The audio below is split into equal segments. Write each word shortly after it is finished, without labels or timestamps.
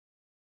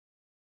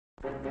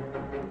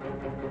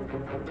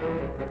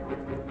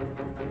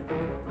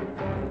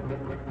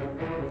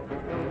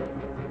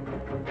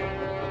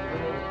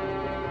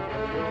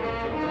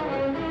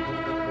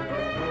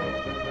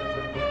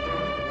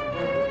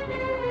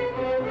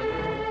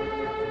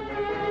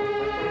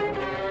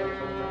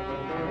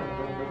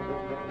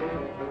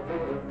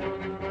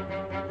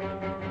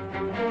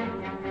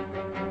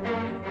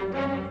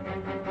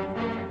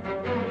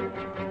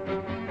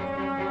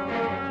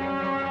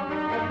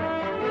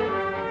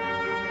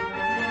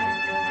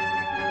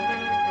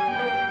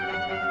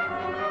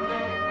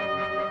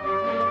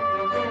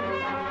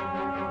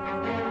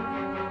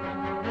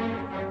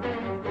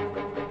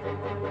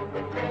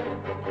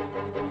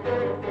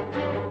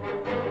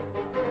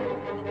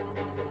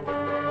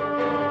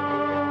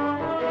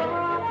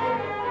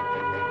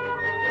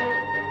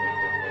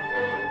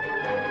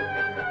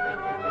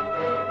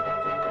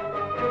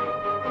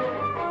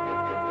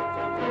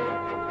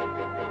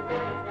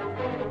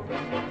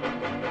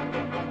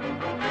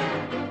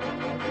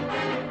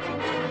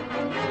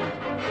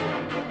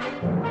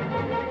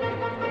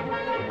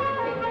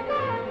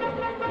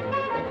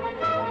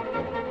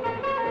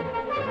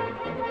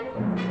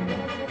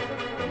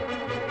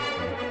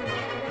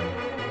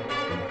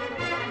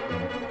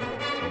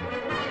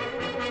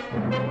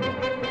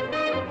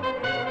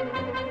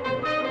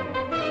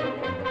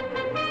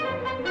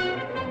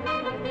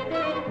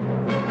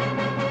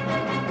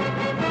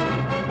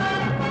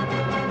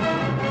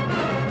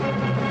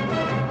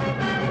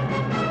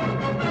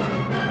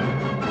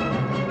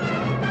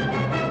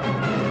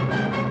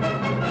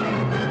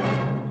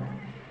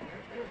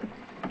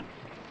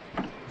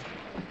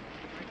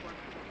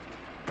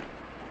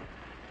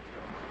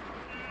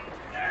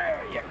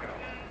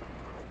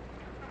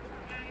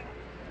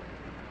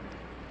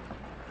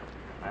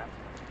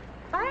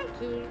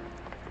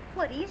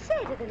What do you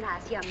say to the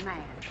nice young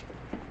man?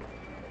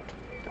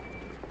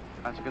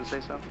 Aren't you going to say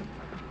something?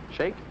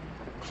 Shake?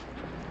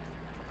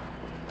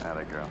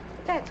 Atta girl.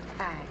 That's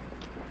fine.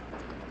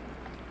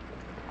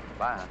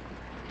 Bye.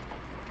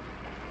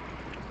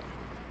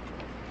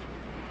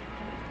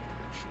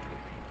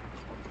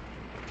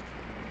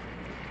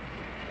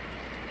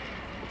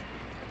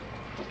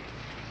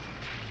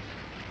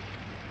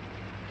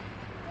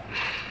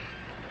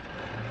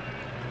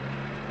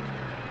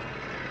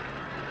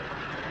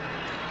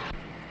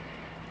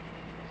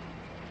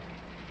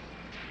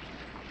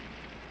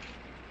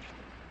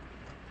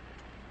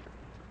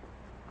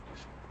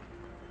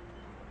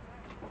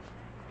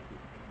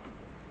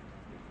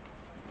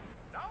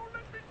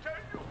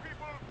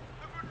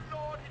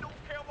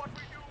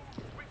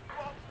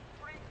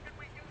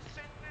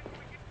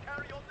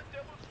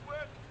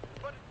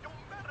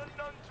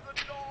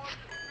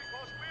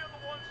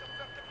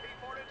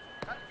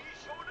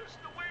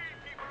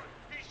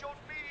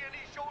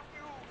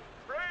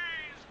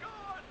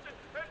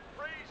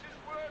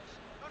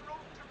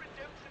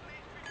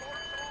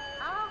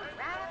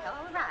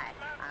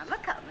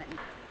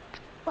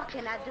 What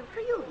can I do for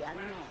you, young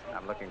man?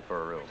 I'm looking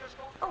for a room.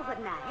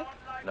 Overnight?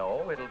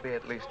 No, it'll be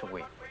at least a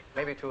week.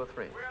 Maybe 2 or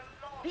 3.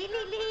 Billy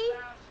Lee?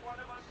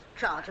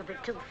 Charge will be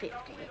 $2.50.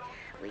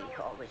 We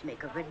always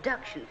make a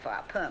reduction for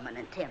our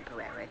permanent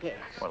temporary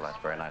guests. Well, that's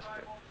very nice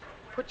of you.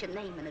 Put your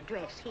name and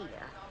address here.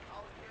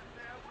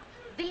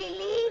 Billy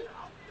Lee?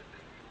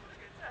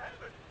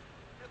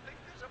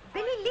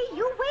 Billy Lee,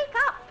 you wake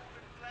up.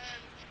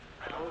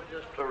 I was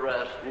just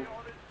resting.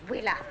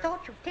 Well, I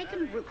thought you'd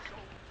taken root.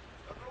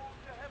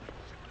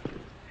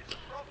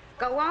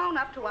 Go on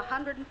up to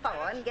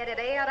 104 and get it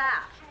aired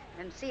out.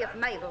 And see if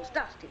Mabel's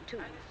dusted, too.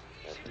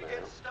 Yes,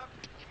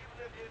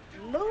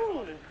 ma'am.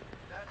 Move.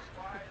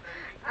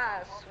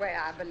 I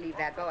swear I believe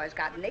that boy's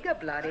got nigger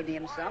blood in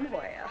him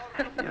somewhere.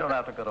 You don't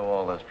have to go to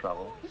all this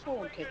trouble. It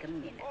won't take a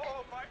minute.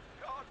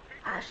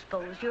 I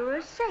suppose you're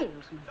a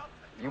salesman.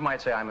 You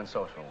might say I'm in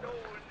social work.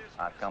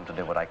 I've come to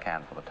do what I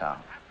can for the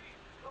town.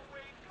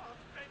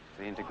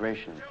 The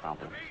integration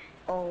problem.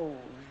 Oh,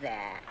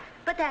 that.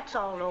 But that's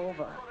all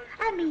over.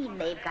 I mean,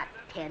 they've got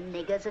 10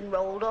 niggers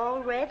enrolled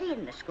already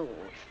in the schools.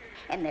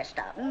 And they're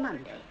starting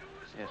Monday.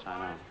 Yes,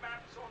 I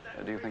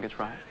know. Do you think it's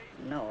right?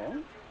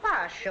 No,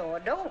 I sure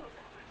don't.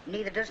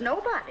 Neither does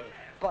nobody.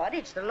 But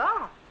it's the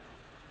law.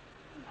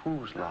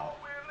 Whose law?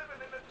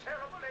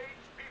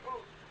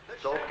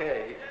 It's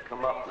okay. You can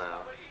come up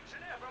now.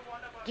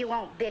 You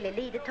want Billy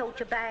Lee to tote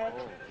your bag?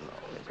 Oh,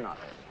 no, it's not.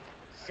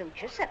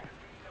 Suit yourself.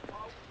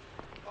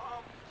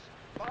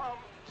 Bombs!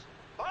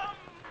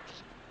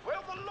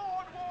 Well, the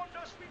Lord warned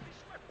us we'd be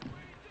swept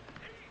away,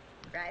 didn't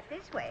he? Right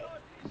this way.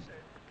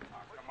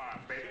 Come on,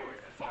 baby.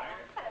 Sam,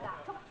 cut it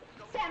out. Come on.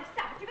 Sam,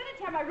 stop it. You're going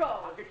to tear my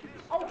robe.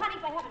 Oh, honey,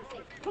 for heaven's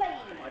sake, please.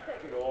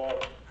 Take it all.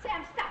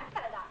 Sam, stop it.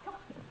 Cut it out. Come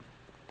on.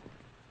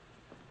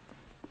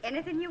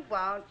 Anything you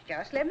want,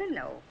 just let me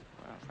know.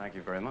 Well, thank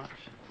you very much.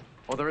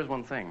 Oh, there is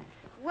one thing.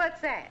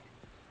 What's that?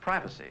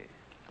 Privacy.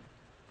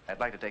 I'd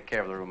like to take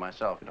care of the room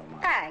myself, if you don't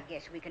mind. I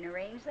guess we can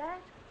arrange that.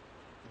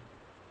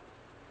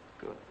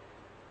 Good.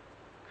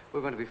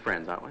 We're going to be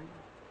friends, aren't we?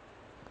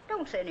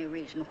 Don't see any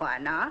reason why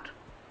not.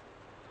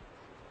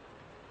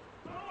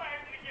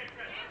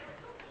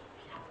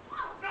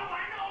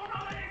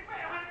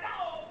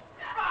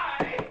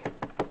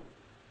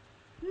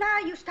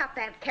 stop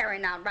that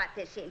carrying on right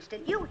this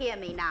instant. You hear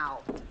me now.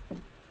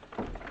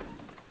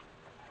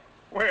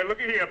 Well,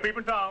 looky here,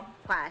 Peeping Tom.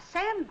 Why,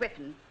 Sam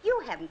Griffin,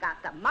 you haven't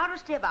got the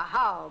modesty of a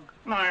hog.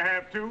 I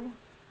have to.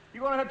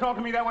 You gonna talk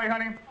to me that way,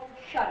 honey? Oh,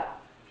 shut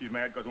up. She's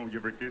mad because I won't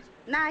give her a kiss.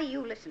 Now,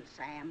 you listen,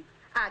 Sam.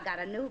 I got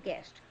a new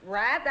guest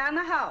right down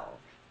the hall,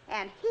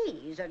 and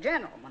he's a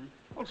gentleman.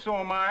 Well, so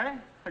am I.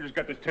 I just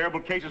got this terrible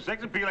case of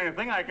sex appeal.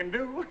 Anything I can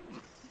do.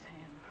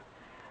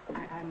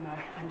 Sam,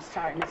 I'm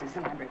sorry, Mrs.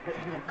 Lambert, but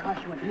I'm going to cause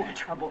you in more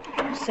trouble.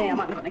 Sam,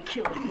 I'm going to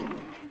kill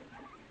you.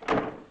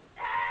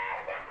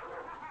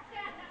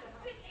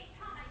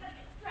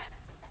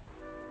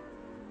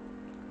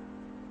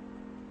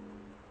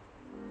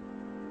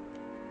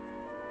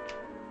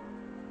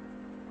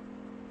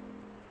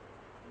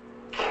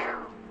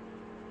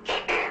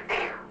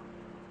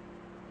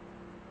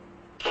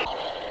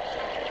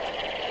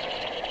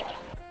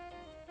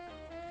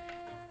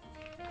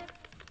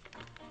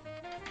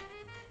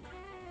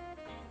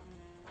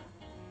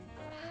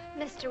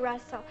 Mr.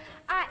 Russell,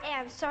 I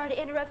am sorry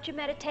to interrupt your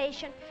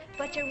meditation,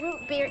 but your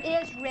root beer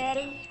is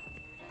ready.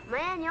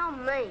 Man, you're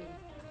mean.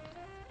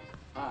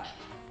 Hi.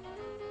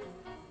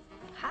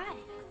 Hi.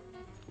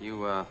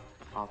 You,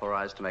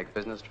 authorized to make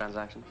business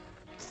transactions?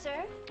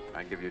 Sir?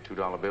 I give you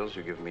 $2 bills.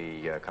 You give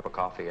me a cup of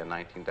coffee and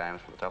 19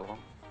 dimes for the telephone.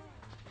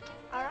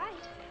 All right.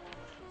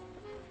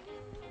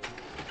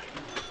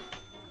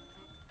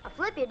 I'll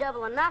flip you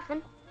double or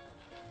nothing.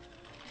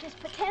 Just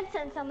put 10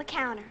 cents on the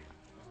counter.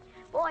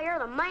 Boy, you're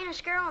the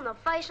meanest girl on the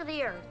face of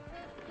the earth.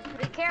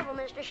 Be careful,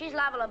 mister. She's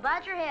liable to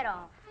bite your head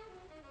off.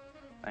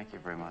 Thank you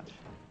very much.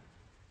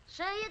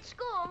 See you at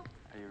school.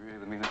 Are you really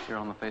the meanest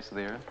girl on the face of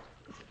the earth?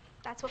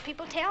 That's what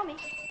people tell me.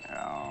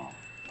 Oh,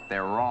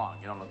 they're wrong.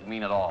 You don't look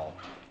mean at all.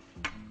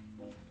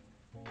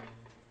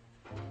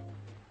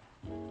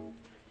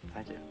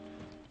 Thank you.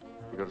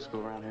 You go to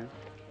school around here?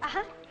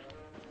 Uh-huh.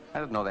 I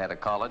didn't know they had a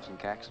college in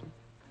Caxton.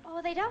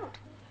 Oh, they don't.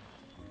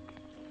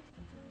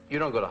 You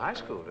don't go to high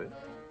school, do you?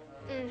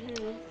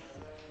 Mm-hmm.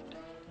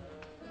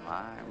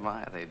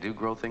 My, they do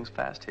grow things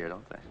fast here,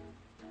 don't they?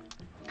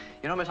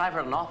 You know, miss, I've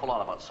heard an awful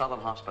lot about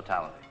Southern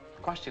hospitality.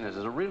 The question is,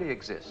 does it really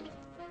exist?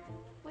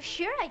 Well,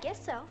 sure, I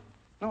guess so.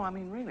 No, I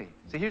mean, really.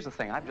 See, here's the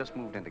thing. I've just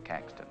moved into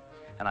Caxton,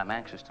 and I'm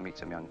anxious to meet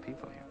some young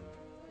people here.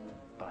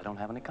 But I don't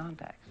have any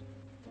contacts.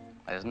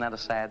 Isn't that a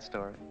sad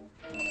story?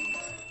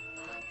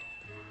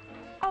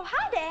 Oh,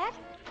 hi, Dad.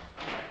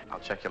 I'll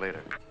check you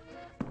later.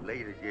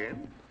 Late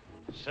again?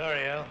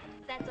 Sorry, Al.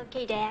 That's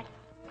okay, Dad.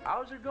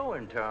 How's it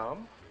going,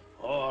 Tom?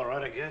 Oh, all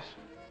right, I guess.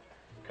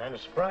 Kind of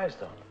surprised,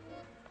 though.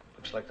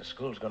 Looks like the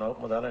school's going to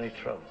open without any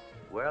trouble.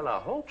 Well, I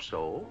hope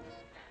so.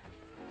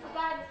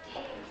 Goodbye, Mr.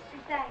 Hayes.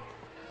 Thanks.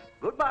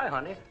 Goodbye,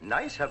 honey.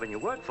 Nice having you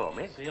work for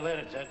me. See you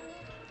later, Ted.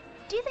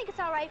 Do you think it's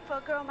all right for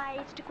a girl my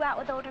age to go out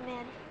with older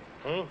men?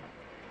 Hmm? Oh,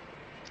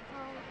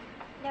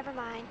 never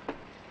mind.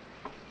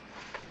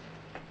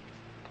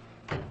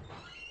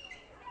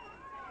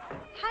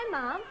 Hi,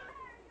 Mom.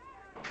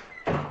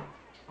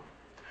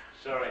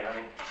 Sorry,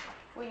 honey.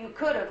 Well, you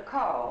could have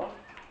called.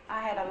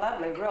 I had a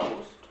lovely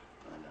roast.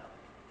 I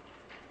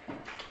know.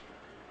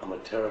 I'm a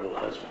terrible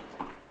husband.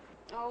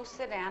 Oh,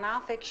 sit down.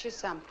 I'll fix you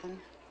something.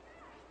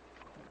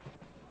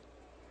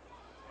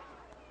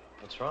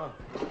 What's wrong?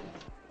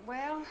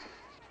 Well,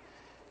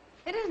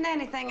 it isn't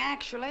anything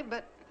actually,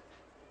 but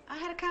I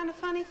had a kind of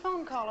funny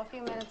phone call a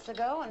few minutes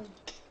ago, and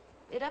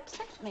it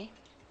upset me.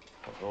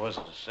 What was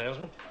it, a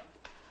salesman?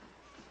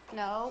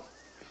 No.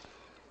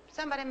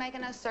 Somebody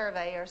making a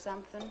survey or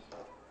something.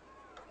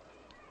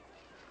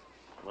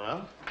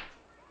 Well?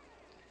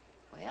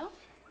 Well,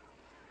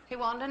 he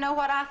wanted to know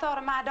what I thought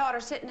of my daughter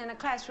sitting in a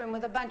classroom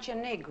with a bunch of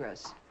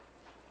Negroes.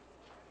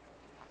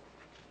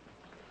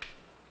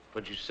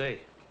 What'd you say?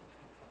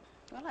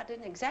 Well, I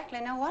didn't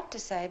exactly know what to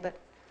say, but,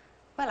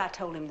 well, I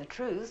told him the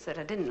truth, that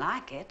I didn't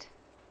like it.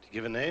 Did you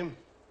give a name?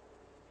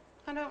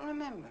 I don't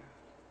remember.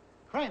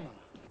 Kramer.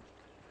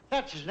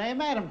 That's his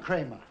name, Adam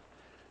Kramer.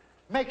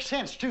 Makes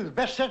sense, too. The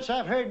best sense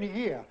I've heard in a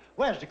year.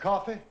 Where's the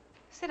coffee?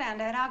 Sit down,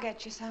 Dad. I'll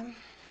get you some.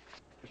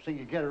 First thing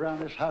you get around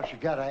this house, you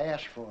gotta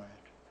ask for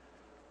it.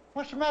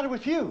 What's the matter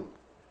with you?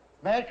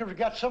 Mad because we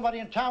got somebody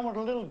in town with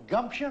a little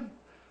gumption?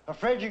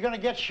 Afraid you're gonna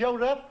get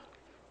showed up?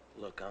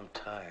 Look, I'm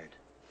tired.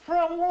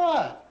 From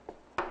what?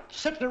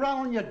 Sitting around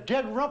on your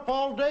dead rump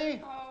all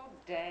day? Oh,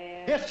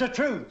 Dad. It's the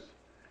truth.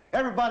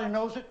 Everybody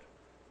knows it.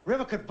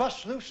 River could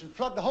bust loose and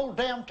flood the whole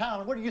damn town.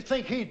 And what do you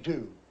think he'd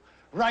do?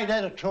 Write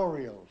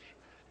editorials.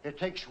 It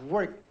takes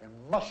work and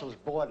muscles,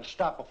 boy, to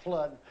stop a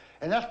flood.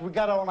 And that's what we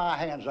got on our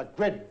hands, a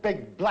great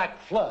big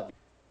black flood.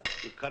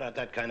 You cut out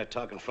that kind of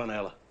talk in front of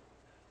Ella.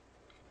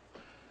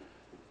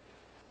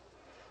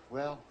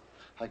 Well,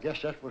 I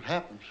guess that's what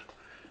happens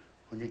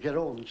when you get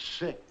old and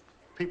sick.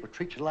 People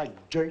treat you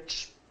like dirt,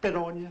 spit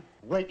on you,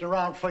 waiting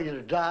around for you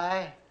to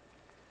die.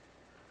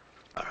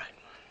 All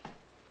right.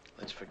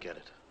 Let's forget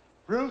it.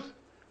 Ruth,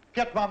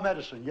 get my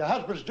medicine. Your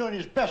husband's doing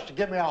his best to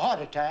give me a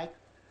heart attack.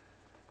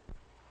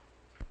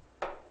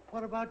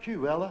 What about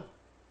you, Ella?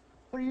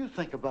 What do you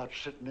think about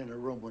sitting in a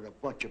room with a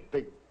bunch of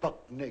big buck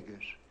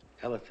niggers?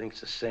 Ella thinks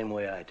the same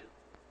way I do.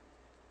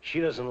 She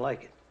doesn't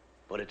like it,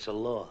 but it's a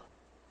law.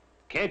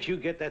 Can't you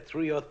get that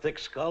through your thick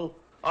skull?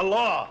 A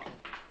law!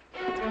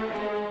 Well,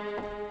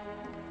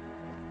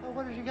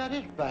 what has he got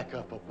his back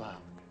up about?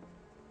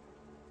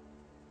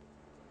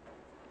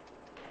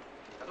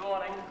 Good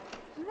morning.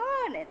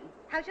 Morning.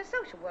 How's your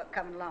social work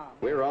coming along?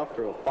 We're off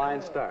to a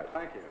fine start.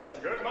 Thank you.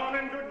 Good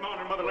morning,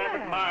 Mother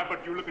Lambert. My,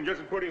 but you looking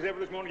just as pretty as ever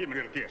this morning. Give me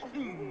a little kiss.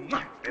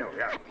 There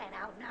we are. Cut that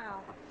out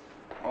now.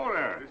 Oh,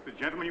 there. This the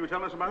gentleman you were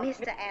telling us about?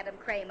 Mr. Adam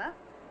Kramer,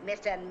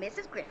 Mr. and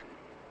Mrs. Griffin.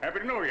 Happy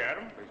to know you,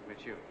 Adam. Pleased to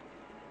meet you.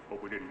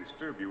 Hope we didn't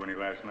disturb you any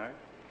last night.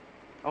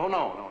 Oh,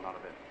 no, not a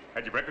bit.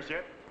 Had you breakfast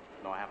yet?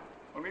 No, I haven't.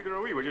 Well, neither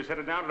are we. We're just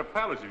headed down to the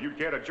palace. If you'd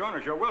care to join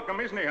us, you're welcome,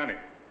 isn't he, honey?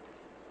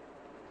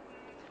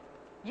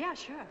 Yeah,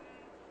 sure.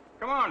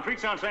 Come on,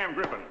 treats on Sam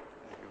Griffin.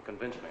 You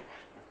convinced me.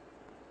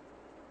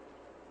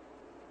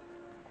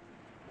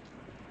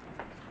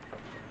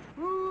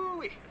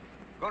 Woo-wee.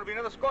 Going to be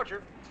another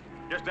scorcher.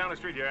 Just down the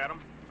street here, Adam.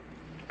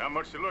 Not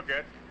much to look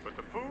at, but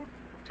the food,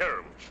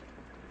 terrible.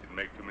 Didn't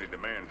make too many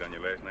demands on you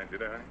last night,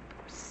 did I?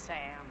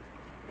 Sam.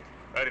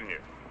 I didn't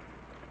hear.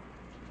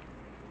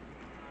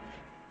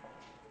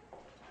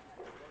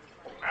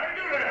 How do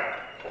you do there?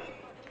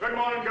 Good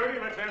morning, Gertie.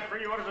 Let's have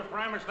 3 orders of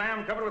prime and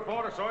slam covered with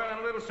water, soil, and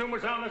a little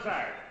sumas on the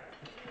side.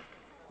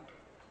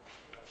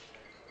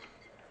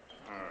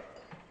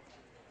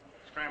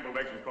 Scrambled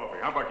eggs and coffee.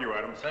 How about you,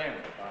 Adam? Same.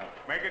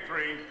 Make it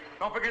 3.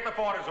 Don't forget the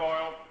Porter's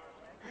oil.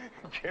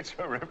 Gets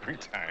her every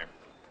time.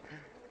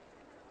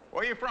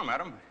 Where are you from,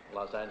 Adam?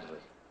 Los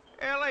Angeles.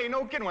 L.A.,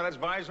 no kidding. Well, that's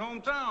Vi's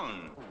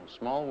hometown. Oh,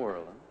 small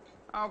world, huh?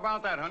 How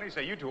about that, honey?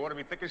 Say, you two ought to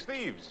be thick as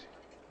thieves.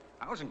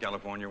 I was in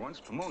California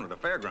once, Pomona, the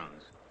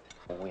fairgrounds.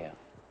 Oh, yeah.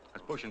 I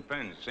was pushing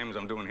pens, same as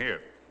I'm doing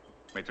here.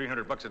 Made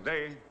 $300 a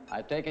day.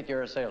 I take it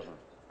you're a salesman.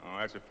 Oh,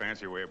 that's a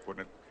fancy way of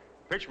putting it.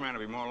 Pitchman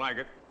would be more like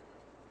it.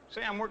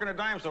 Say, I'm working a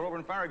dime store over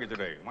in Farragut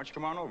today. Why don't you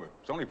come on over?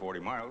 It's only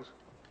 40 miles.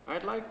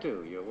 I'd like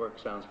to. Your work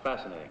sounds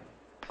fascinating.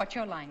 What's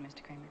your line,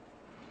 Mr. Kramer?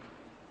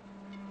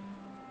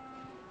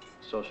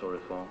 Social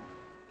reform.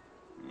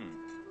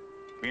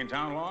 Be in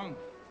town long?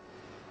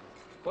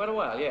 Quite a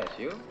while, yes.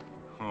 You?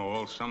 Oh,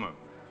 all summer.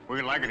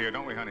 We like it here,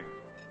 don't we, honey?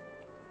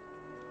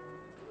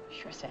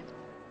 Sure, Sam.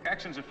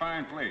 Jackson's a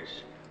fine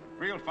place.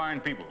 Real fine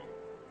people.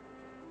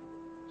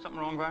 Something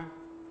wrong, Vi?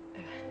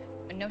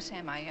 No,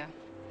 Sam, I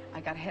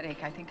got a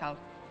headache. I think I'll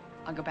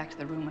go back to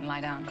the room and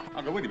lie down.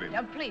 I'll go with you, baby.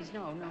 No, please,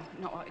 no,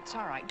 it's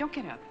all right. Don't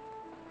get up.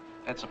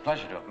 It's a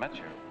pleasure to have met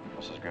you,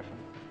 Mrs. Griffin.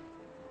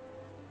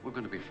 We're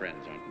going to be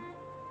friends, aren't we?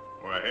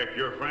 Well, heck,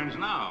 you're friends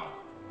now.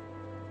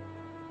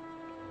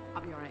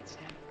 I'll be all right,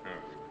 Sam.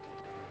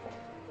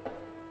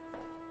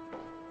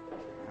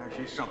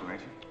 She's something,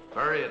 ain't she?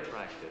 Very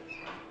attractive.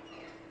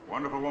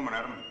 Wonderful woman,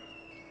 Adam.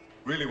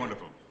 Really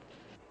wonderful.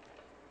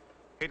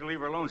 Hate to leave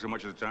her alone so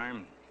much of the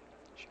time.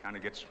 She kind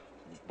of gets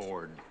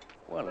bored.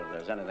 Well, if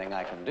there's anything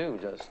I can do,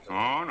 just...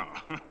 Oh,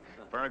 no.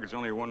 Farragut's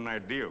only a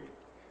one-night deal.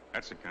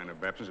 That's the kind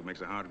of absence that makes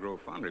the heart grow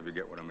fonder, if you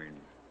get what I mean.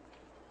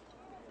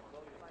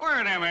 Where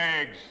are them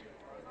eggs?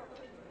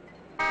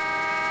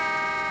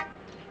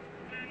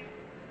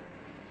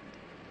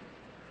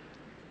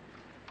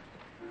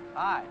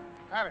 Hi.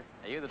 Howdy.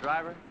 Are you the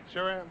driver?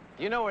 Sure am.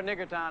 Do you know where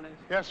Niggertown is?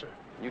 Yes, sir.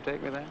 Can you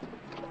take me there?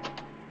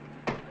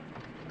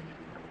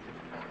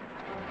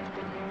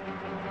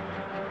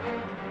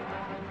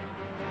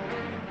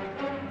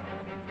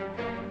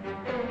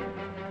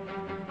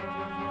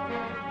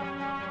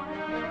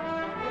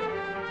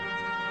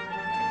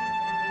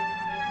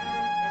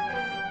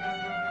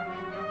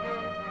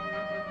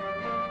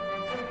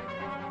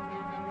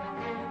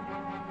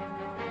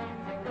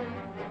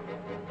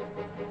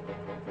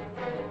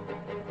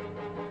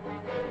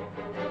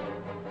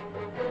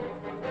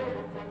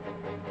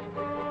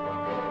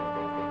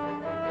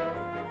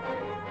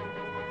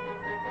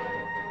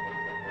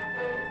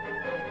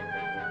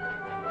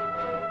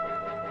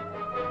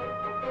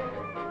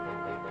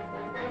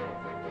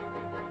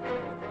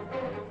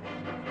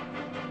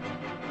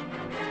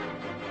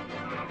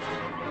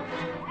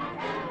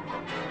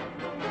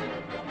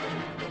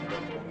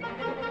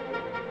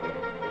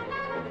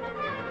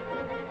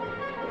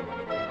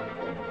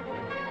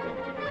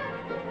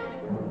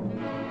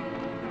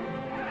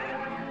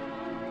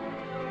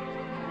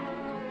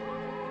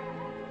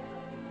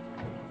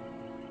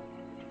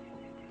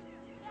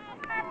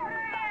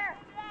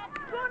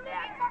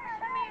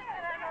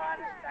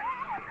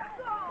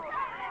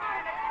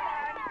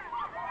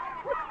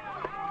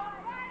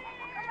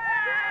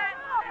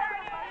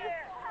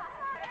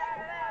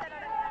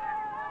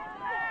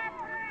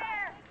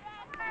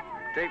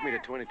 Take me to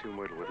 22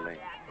 Myrtlewood Lane.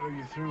 Are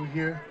you through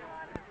here?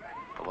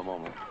 For the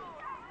moment.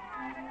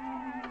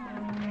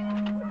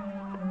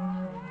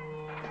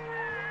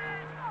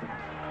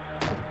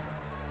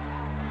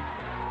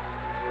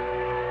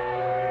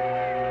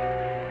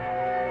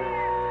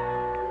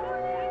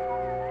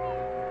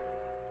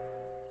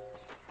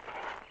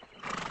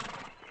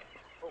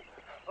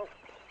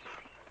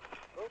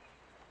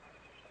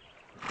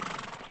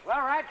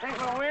 All right, think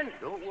we'll win.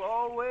 Don't we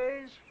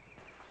always?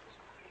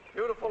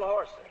 Beautiful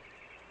horse.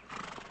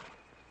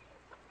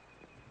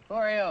 Who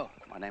are you?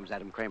 My name's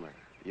Adam Kramer.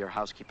 Your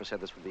housekeeper said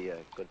this would be a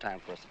good time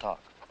for us to talk.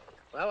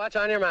 Well, what's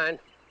on your mind?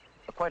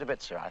 Quite a bit,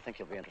 sir. I think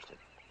you'll be interested.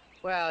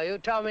 Well, you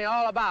tell me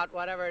all about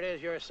whatever it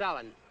is you're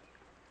selling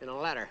in a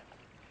letter.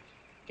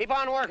 Keep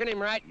on working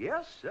him, right?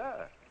 Yes,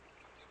 sir.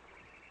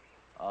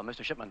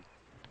 Mr. Shipman,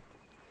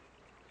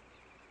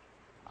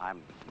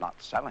 I'm not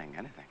selling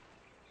anything.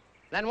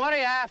 Then what are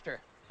you after?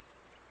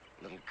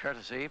 A little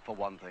courtesy, for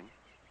one thing.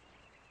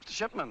 Mr.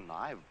 Shipman,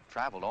 I've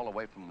traveled all the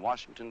way from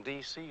Washington,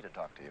 D.C. to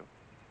talk to you.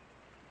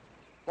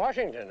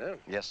 Washington, huh?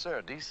 Yes,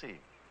 sir, D.C.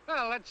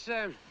 Well, let's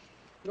go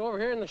over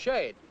here in the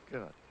shade.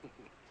 Good.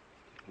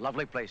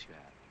 Lovely place you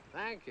have.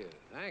 Thank you,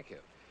 thank you.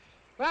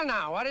 Well,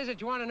 now, what is it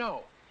you want to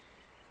know?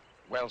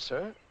 Well,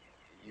 sir,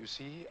 you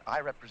see, I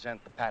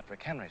represent the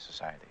Patrick Henry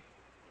Society.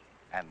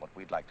 And what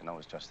we'd like to know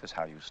is just this,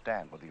 how you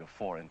stand, whether you're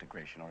for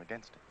integration or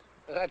against it.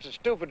 Well, that's a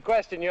stupid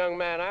question, young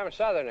man. I'm a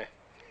Southerner.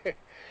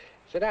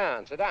 Sit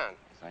down, sit down.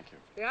 Thank you.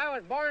 See, I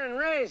was born and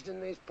raised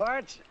in these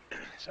parts.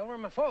 So were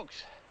my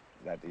folks.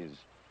 That is,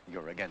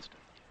 you're against it.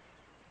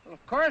 Well,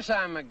 of course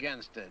I'm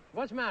against it.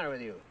 What's the matter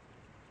with you?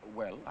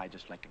 Well, I'd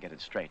just like to get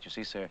it straight. You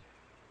see, sir,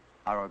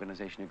 our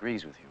organization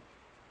agrees with you.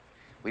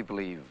 We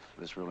believe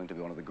this ruling to be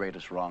one of the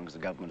greatest wrongs the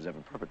government has ever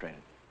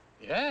perpetrated.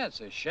 Yeah,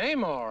 it's a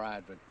shame, all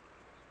right, but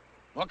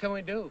what can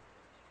we do?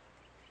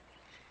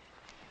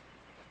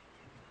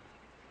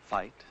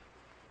 Fight?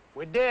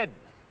 We did.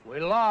 We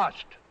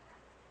lost.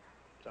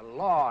 It's a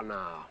law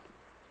now.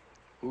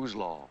 Whose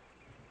law?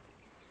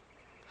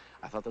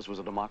 I thought this was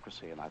a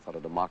democracy, and I thought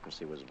a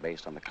democracy was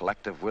based on the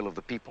collective will of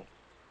the people.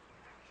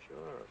 Sure,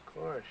 of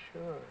course,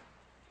 sure.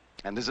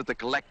 And is it the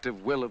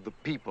collective will of the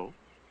people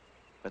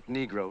that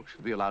Negroes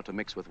should be allowed to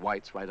mix with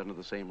whites right under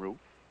the same roof?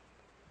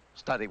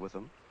 Study with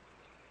them,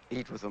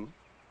 eat with them,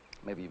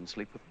 maybe even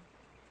sleep with them?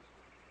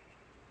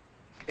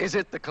 Is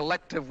it the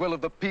collective will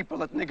of the people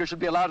that niggers should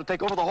be allowed to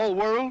take over the whole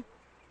world?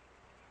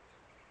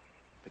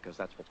 Because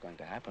that's what's going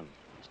to happen,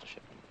 Mr.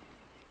 Shipman.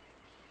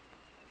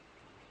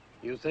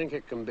 You think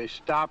it can be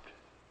stopped?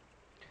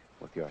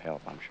 With your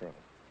help, I'm sure of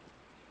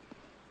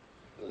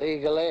it.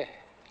 Legally?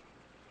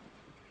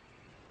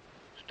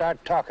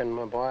 Start talking,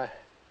 my boy.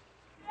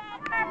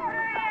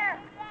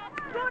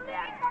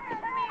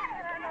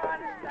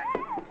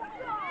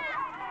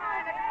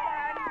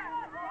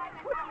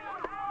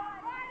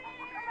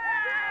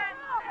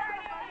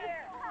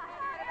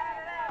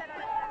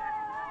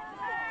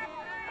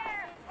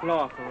 Blow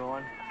off,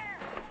 everyone.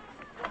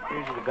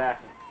 Here's the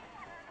bathroom.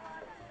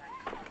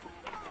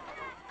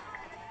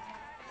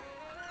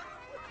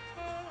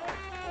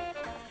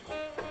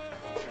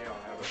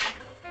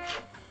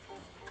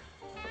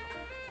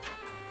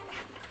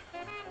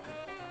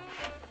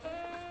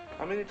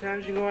 How many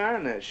times you gonna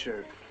iron that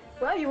shirt?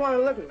 Well, you want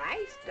to look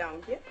nice,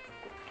 don't you?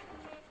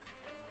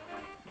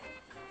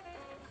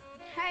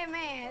 Hey,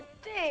 man,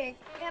 dig,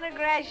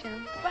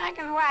 integration, black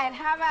and white,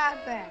 how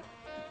about that?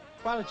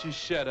 Why don't you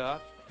shut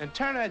up and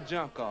turn that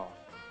junk off?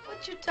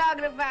 What you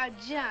talking about,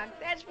 junk?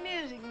 That's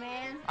music,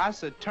 man. I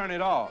said turn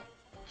it off.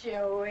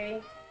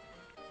 Joey.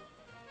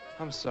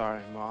 I'm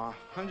sorry, Ma.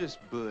 I'm just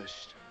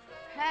bushed.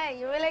 Hey,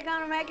 you really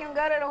gonna make him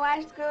go to the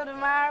white school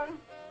tomorrow?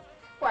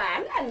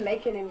 Why, I'm not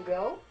making him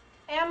go.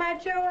 Am I,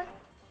 Joey?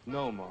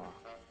 No, Ma.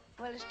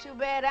 Well, it's too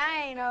bad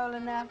I ain't old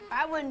enough.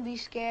 I wouldn't be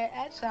scared,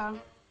 that's all.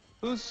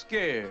 Who's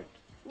scared?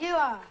 You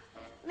are.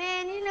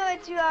 Man, you know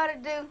what you ought to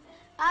do?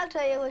 I'll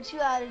tell you what you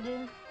ought to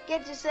do.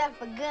 Get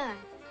yourself a gun.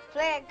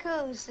 Play it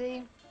cool,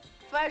 see?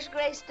 First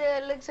grade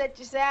stud looks at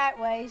you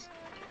sideways.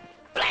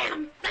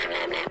 Blam! Blam,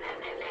 blam, blam, blam,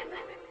 blam,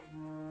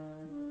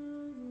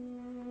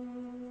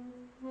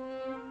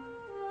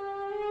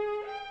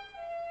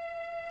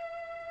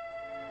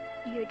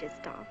 blam. You're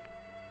just off.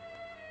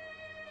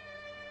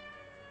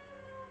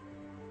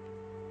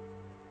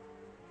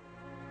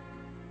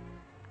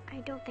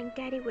 I don't think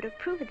Daddy would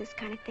approve of this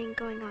kind of thing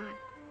going on.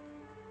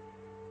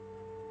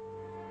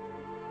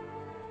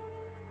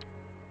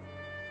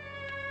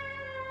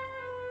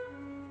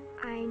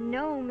 I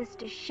know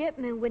Mr.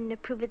 Shipman wouldn't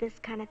approve of this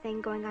kind of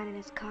thing going on in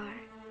his car.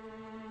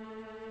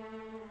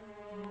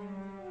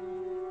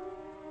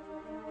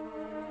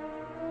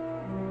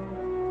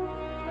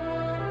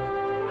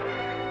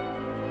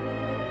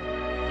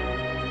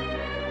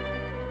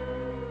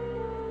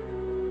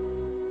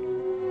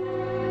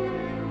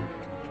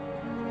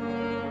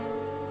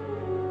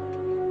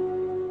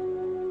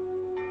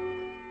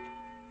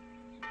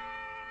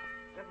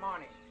 Good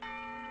morning.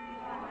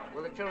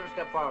 Will the children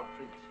step forward,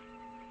 please?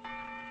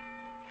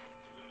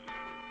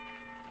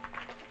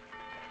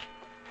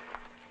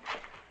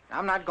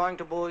 I'm not going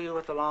to bore you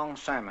with a long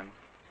sermon.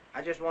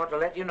 I just want to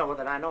let you know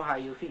that I know how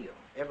you feel,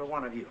 every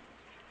one of you.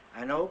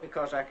 I know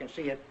because I can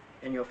see it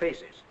in your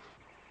faces.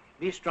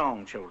 Be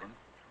strong, children.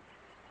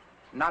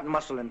 Not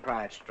muscle and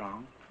pride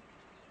strong,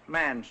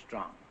 man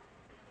strong.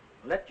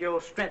 Let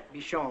your strength be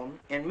shown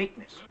in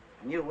meekness,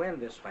 and you'll win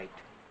this fight.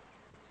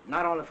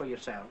 Not only for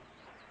yourself,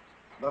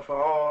 but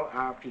for all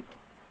our people.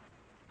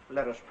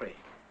 Let us pray.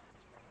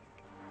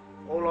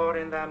 O Lord,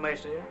 in thy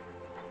mercy,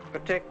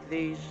 protect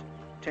these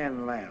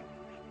 10 lambs.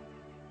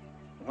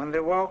 When they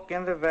walk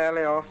in the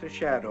valley of the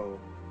shadow,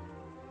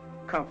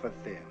 comfort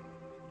them.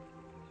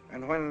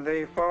 And when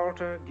they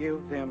falter,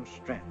 give them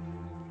strength.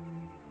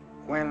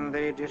 When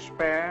they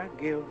despair,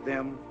 give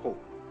them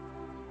hope.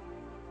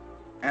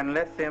 And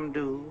let them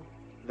do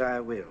thy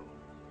will.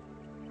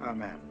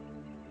 Amen.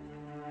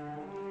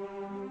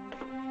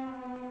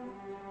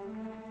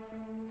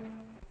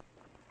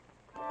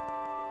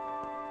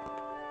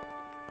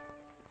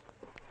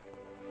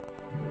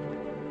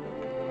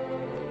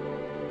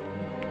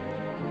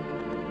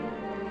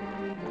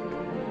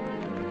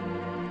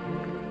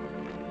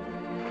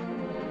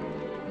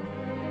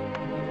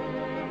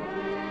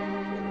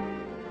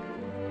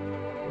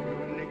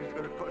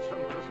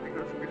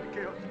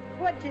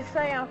 What'd you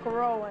say, Uncle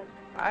Rowan?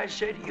 I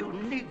said you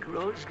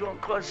Negroes gonna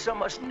cause some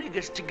of us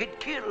niggers to get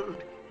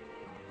killed.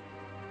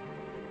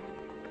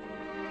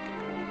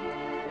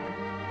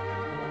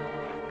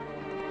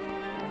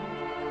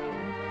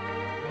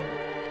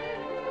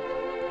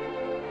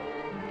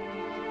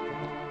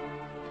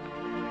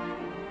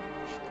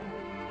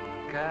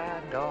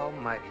 God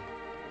Almighty.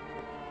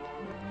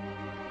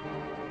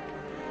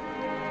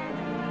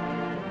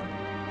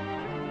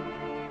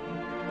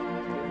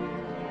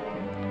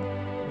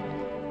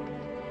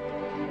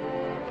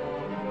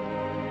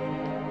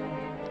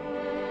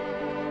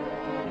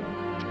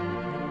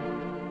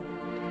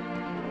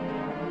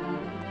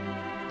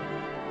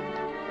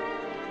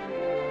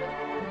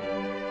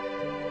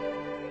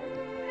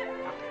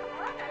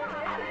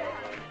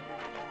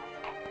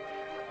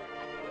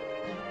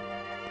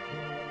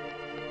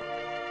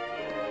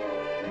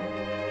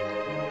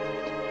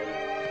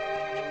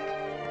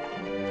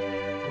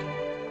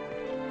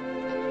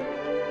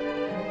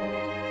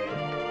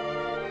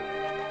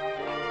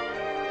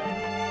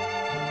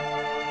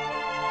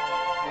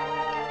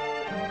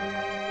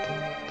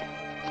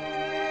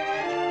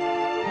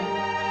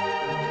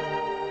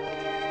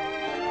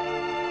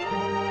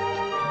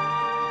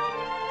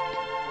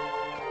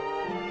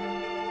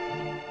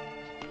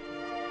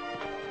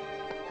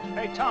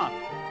 Hey, Tom,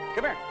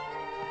 come here.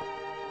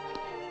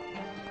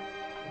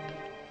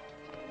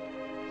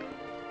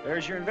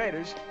 There's your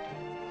invaders.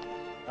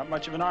 Not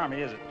much of an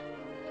army, is it?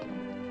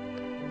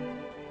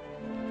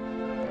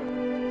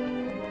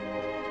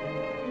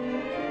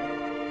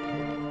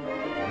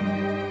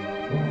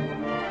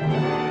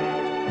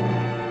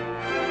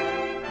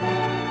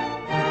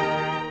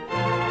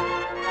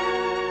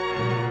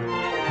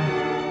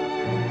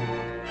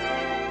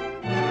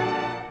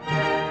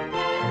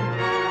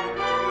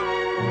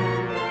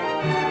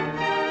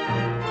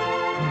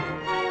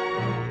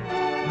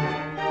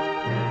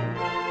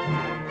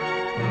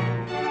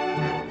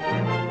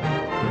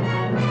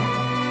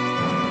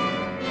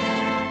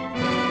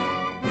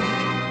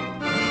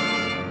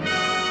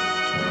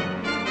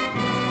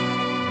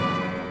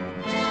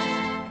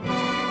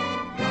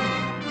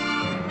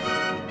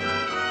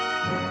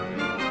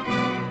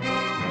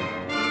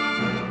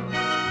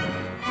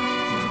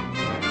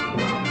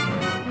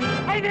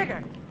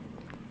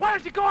 Why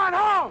don't you go on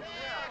home?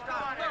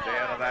 Stay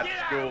out of that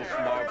school,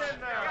 Smokes.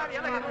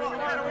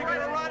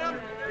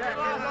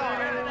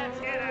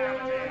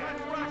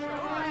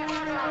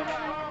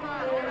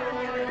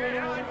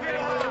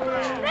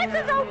 This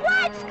is a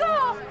white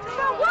school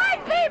for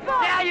white people!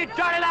 Yeah, you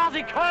dirty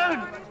lousy coon!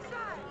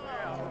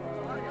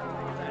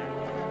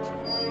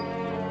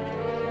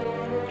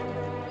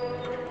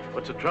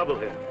 What's the trouble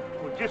here?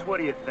 Well, just what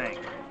do you think?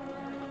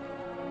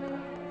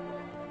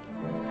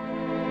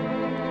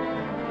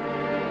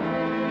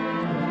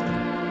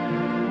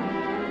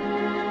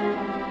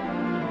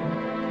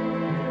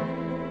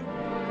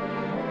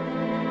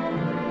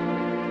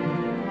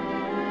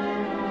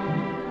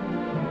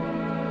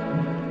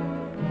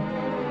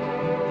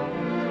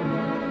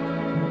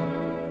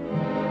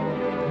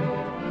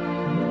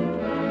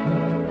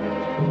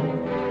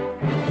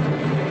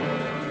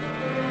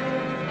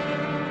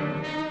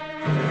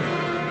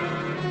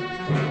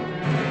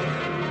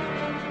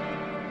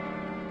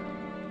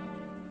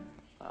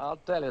 I'll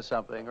tell you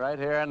something right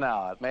here and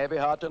now. It may be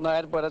hot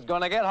tonight, but it's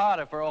going to get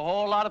hotter for a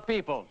whole lot of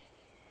people.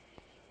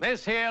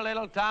 This here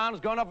little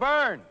town's going to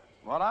burn.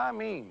 What I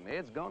mean,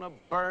 it's going to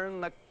burn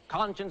the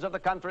conscience of the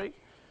country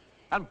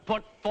and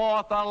put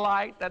forth a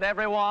light that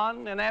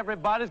everyone and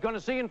everybody's going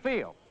to see and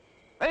feel.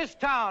 This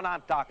town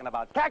I'm talking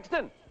about,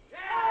 Caxton.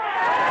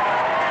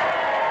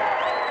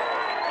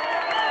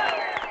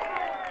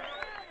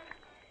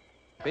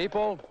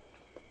 People,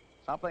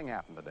 something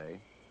happened today.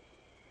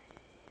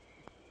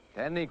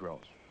 10 Negroes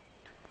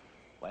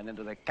went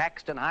into the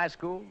Caxton High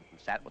School and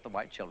sat with the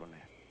white children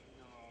there.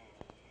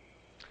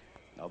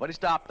 Nobody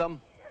stopped them.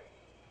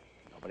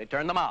 Nobody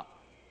turned them out.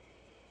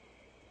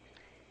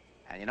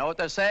 And you know what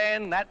they're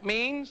saying that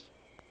means?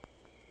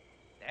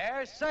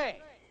 They're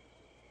saying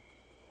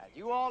that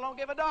you all don't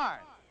give a darn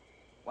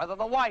whether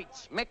the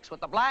whites mix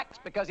with the blacks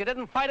because you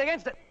didn't fight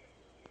against it.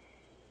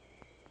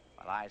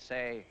 Well, I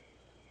say,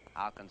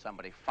 how can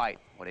somebody fight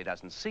what he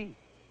doesn't see?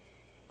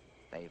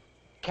 They've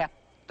kept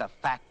the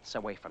facts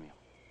away from you.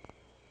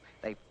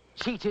 They've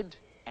cheated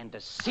and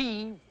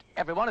deceived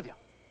every one of you.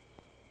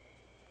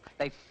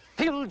 They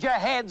filled your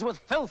heads with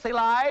filthy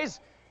lies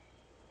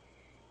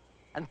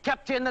and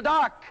kept you in the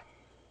dark.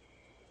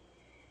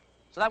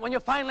 So that when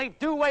you finally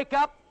do wake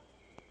up,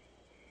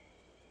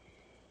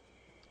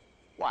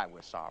 why,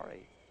 we're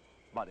sorry,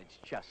 but it's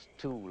just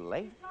too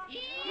late.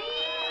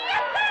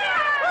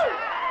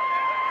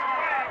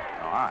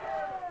 All right.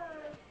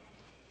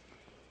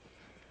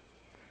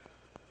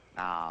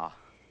 Now,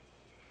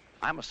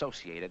 I'm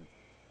associated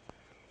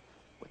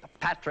with the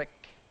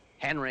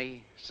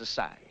Pathé-America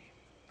Society,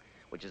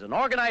 which is an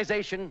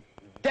organization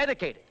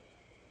dedicated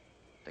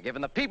to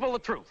giving the people the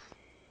truth.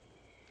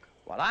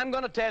 What I'm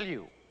going to tell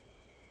you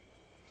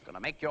is going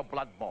to make your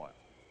blood boil.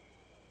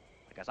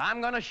 Because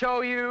I'm going to show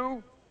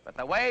you that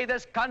the way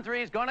this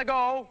country is going to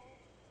go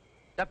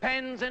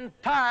depends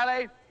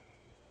entirely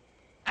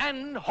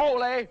and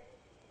wholly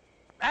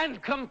and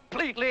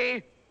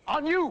completely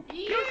on you.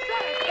 You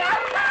said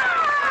it.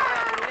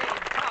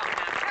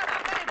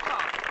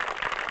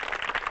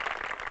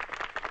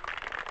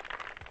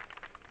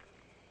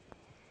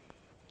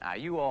 Now,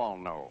 you all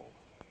know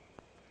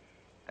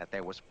that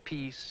there was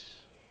peace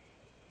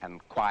and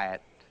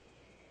quiet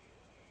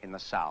in the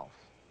South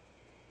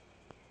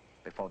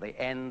before the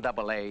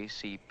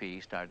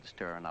NAACP started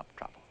stirring up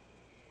trouble.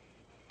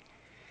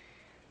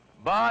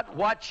 But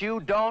what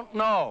you don't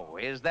know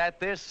is that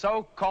this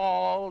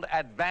so-called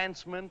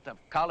advancement of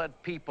colored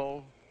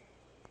people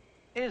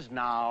is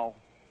now,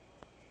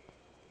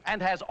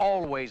 and has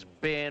always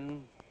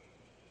been,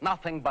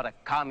 nothing but a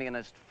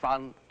communist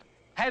front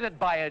headed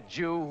by a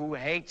Jew who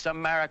hates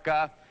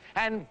America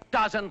and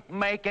doesn't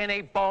make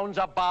any bones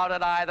about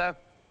it either.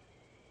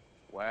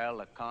 Well,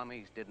 the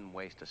commies didn't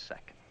waste a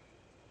second.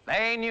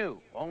 They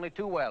knew, only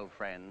too well,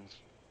 friends,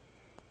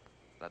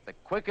 that the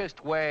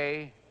quickest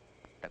way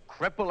to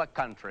cripple a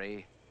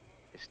country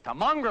is to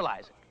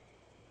mongrelize it.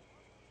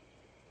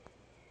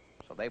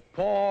 So they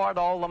poured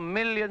all the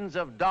millions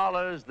of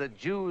dollars the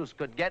Jews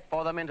could get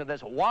for them into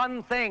this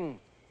one thing,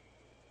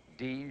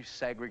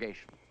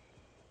 desegregation.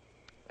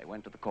 They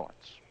went to the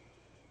courts.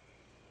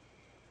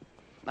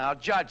 Now,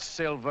 Judge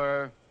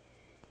Silver,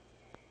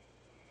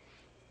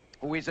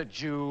 who is a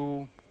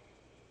Jew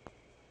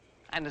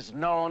and is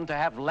known to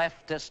have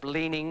leftist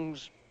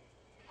leanings.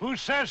 Who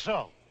says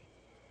so?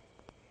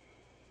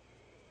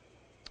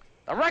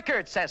 The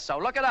record says so.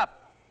 Look it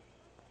up.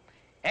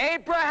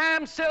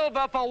 Abraham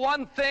Silver, for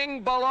one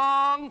thing,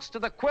 belongs to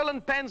the Quill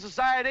and Pen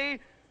Society,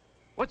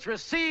 which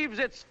receives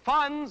its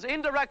funds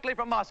indirectly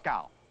from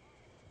Moscow.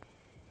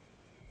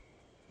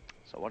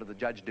 So what did the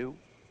judge do?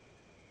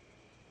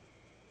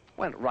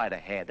 Went right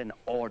ahead and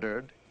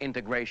ordered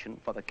integration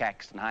for the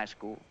Caxton High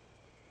School.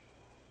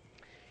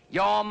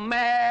 Your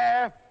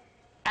mayor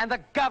and the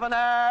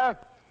governor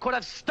could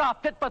have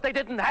stopped it, but they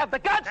didn't have the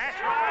guts.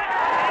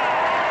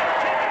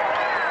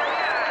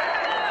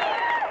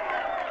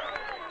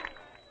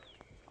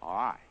 All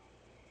right.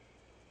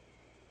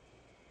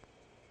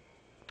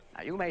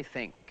 Now, you may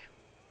think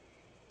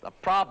the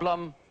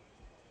problem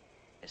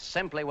is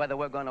simply whether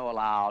we're going to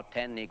allow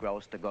 10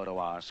 Negroes to go to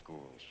our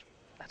schools.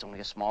 That's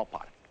only a small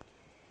part of it.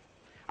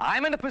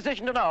 I'm in a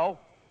position to know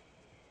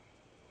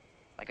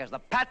because the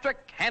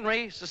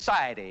Pathé-America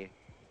Society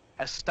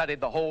has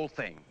studied the whole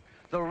thing.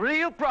 The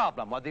real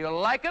problem, whether you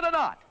like it or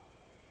not,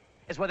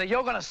 is whether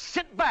you're going to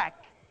sit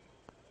back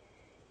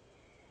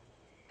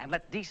and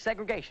let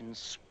desegregation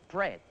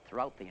spread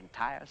throughout the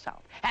entire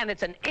South. And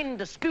it's an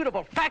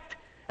indisputable fact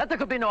that there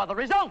could be no other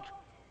result.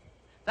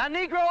 The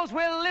Negroes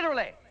will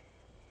literally,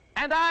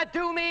 and I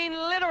do mean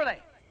literally,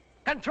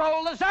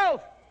 control the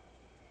South.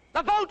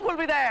 The vote will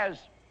be theirs.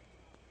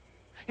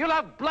 You'll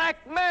have black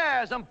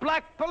mayors and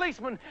black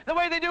policemen the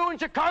way they do in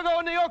Chicago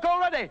and New York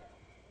already.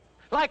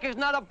 Like there's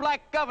not a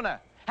black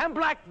governor and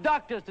black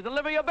doctors to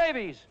deliver your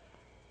babies.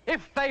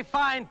 If they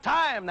find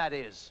time, that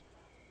is.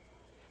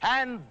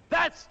 And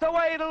that's the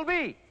way it'll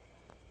be.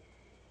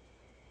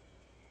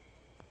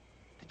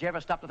 Did you ever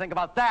stop to think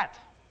about that?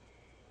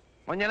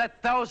 When you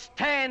let those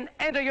 10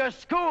 enter your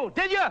school,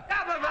 did you?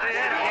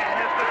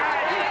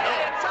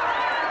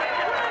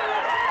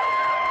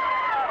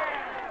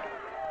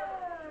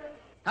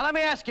 Now, let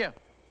me ask you.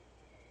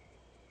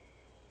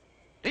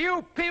 Do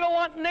you people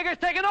want niggers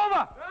taking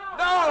over?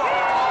 No!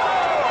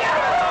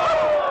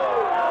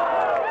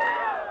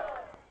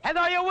 And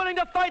are you willing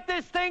to fight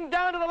this thing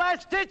down to the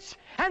last ditch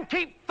and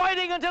keep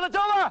fighting until it's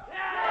over?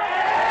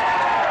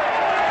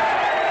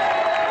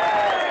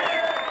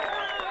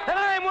 Then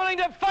I'm willing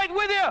to fight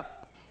with you.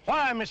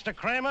 Why, Mr.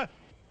 Kramer?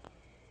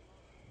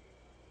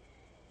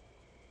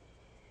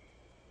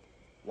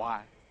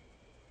 Why?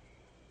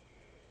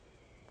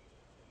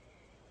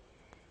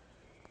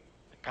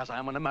 Because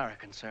I'm an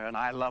American, sir, and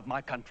I love my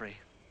country.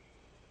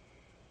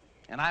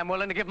 And I'm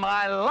willing to give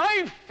my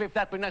life, if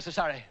that be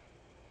necessary,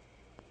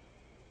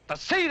 to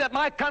see that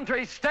my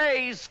country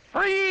stays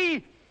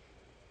free,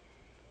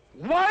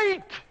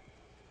 white,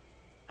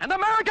 and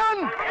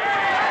American!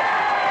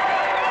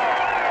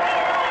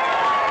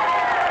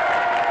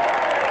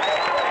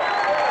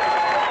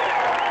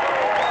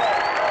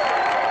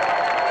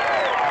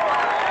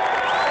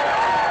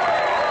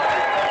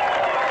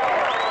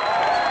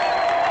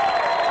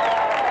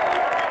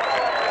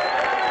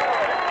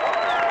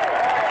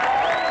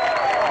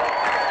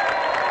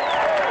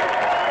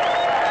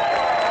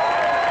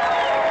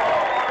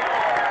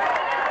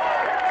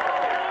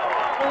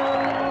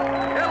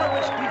 Hell of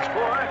a speech,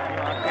 boy.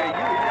 I'll tell you, he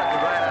got the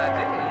right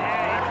idea.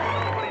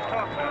 What are you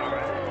talking about, all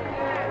right?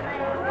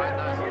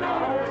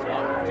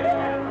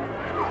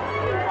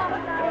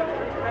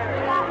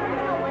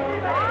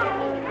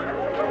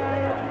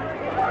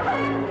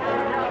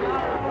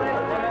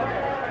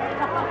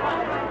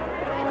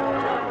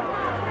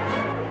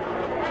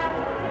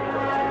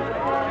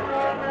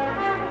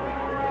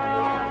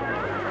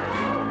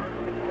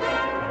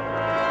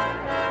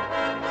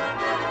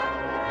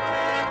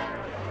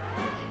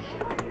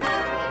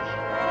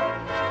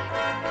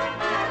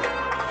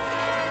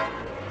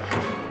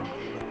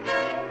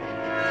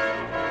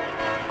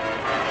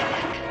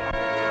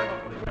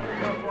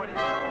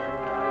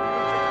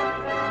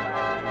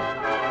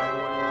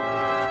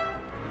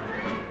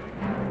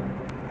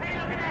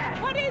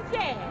 What is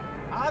that?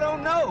 I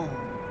don't know.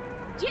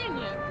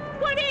 Junior,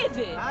 what is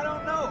it? I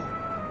don't know.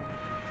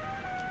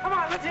 Come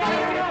on, let's go.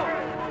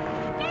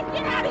 Let's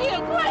get out of here,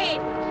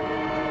 quick.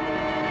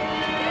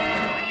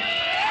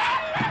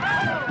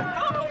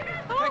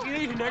 Take it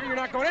easy, nigga. You're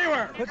not going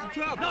anywhere. What's the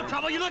trouble? No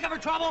trouble. You looking for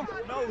trouble?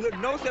 No, look,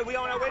 no, said we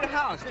on our way to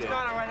house. Just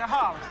on our way to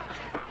house.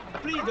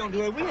 Please don't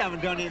do it. We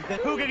haven't done anything.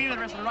 Who gave you the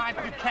rest of the ride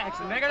through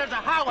Texas, nigga? There's a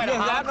highway to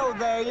Yes, house. I know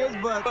there is,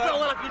 but...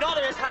 Well, if you know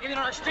there is, how come you're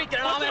on our street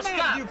getting all What's messed the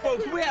matter up? with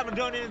you folks? We haven't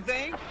done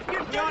anything.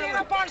 You're dirtying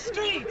up our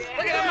streets.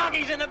 Look at the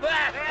monkeys in the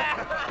back.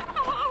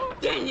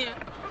 Junior,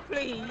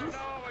 please.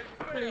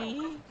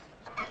 Please.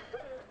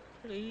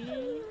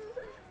 Please.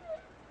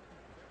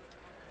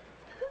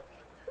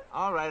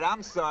 All right,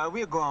 I'm sorry.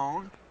 We're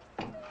gone.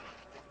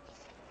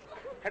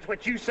 That's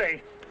what you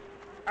say.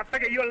 I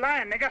figure you're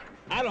lying, nigga.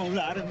 I don't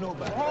lie to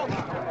nobody.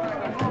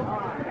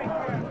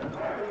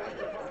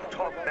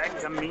 Talk back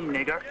to me,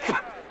 nigger.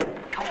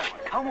 Come on,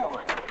 come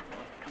on.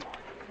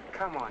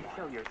 Come on,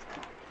 show your...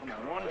 Come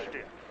on, one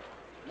step.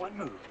 One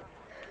move.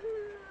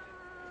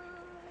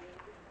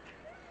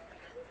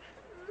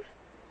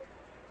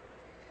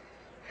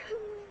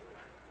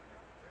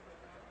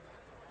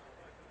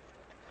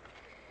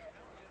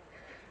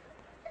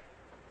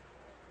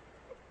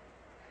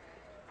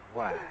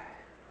 Why?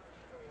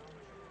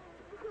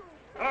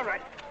 All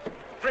right.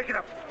 Break it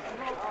up.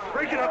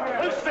 Break it up.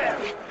 Who's there?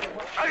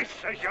 I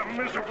say, you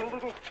miserable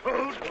little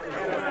toad.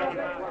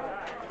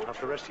 Now, if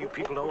the rest of you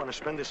people don't want to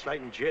spend this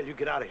night in jail, you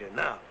get out of here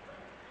now.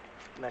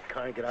 And that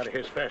car and get out of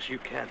here as fast as you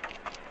can.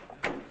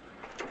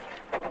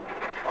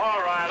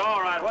 All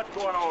right. What's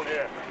going on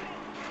here?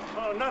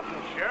 Oh,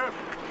 nothing, Sheriff.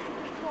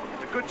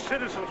 The good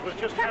citizens was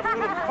just having a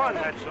little fun,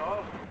 that's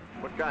all.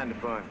 What kind of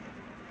fun?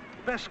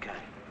 The best kind.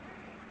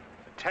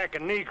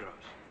 Attacking Negroes.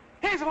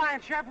 He's lying,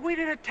 Sheriff. We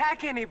didn't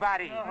attack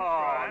anybody.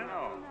 Oh,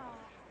 no.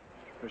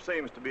 There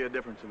seems to be a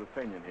difference of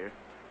opinion here.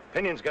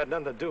 Opinion's got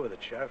nothing to do with it,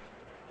 Sheriff.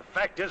 The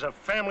fact is, a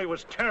family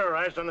was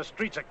terrorized on the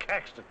streets of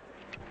Caxton.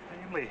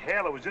 Family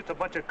hell, it was just a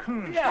bunch of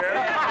coons,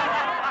 Sheriff.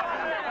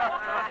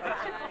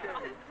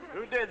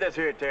 Who did this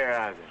here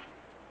terrorizing?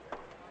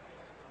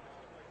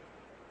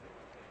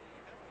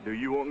 Do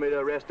you want me to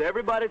arrest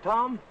everybody,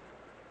 Tom?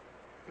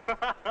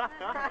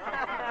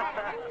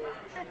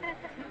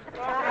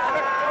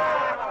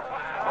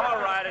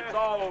 All right, it's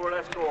all over.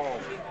 Let's go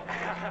home.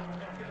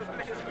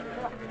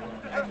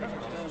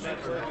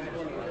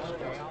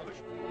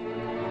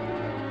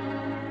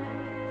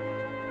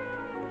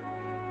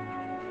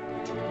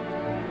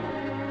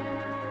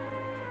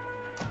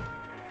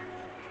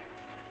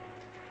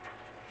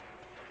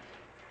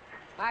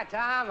 Hi,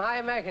 Tom. How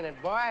you making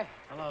it, boy?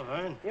 Hello,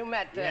 Vern. You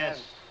met...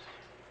 Yes.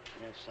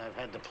 Yes, I've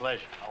had the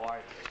pleasure. How are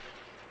you?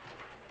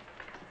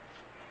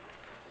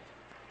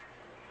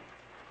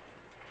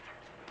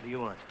 What do you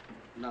want?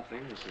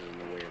 Nothing. This is in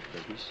the way of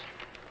business.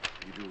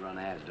 You do run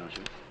ads, don't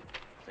you?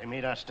 They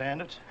meet our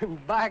standards?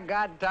 By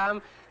God,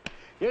 Tom,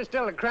 you're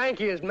still the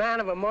crankiest man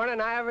of a morning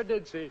I ever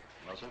did see.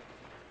 Well, sir?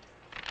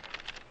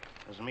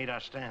 Doesn't meet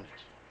our standards.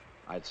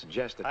 I'd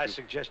suggest that I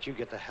suggest you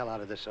get the hell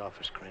out of this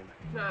office, Kramer.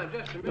 No,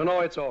 just a minute.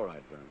 No, it's all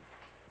right, Vern.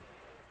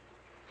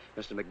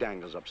 Mr.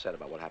 McDaniel's upset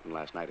about what happened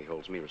last night. He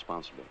holds me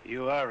responsible.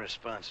 You are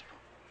responsible.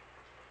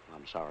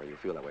 I'm sorry you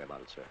feel that way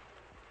about it, sir.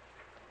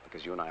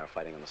 Because you and I are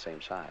fighting on the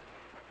same side.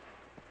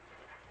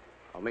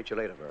 I'll meet you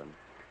later, Vern.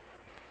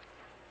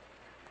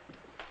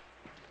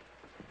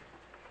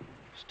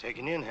 He's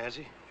taken you in, has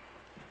he?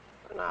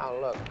 Now,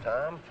 look,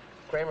 Tom.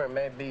 Kramer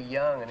may be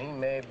young and he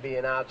may be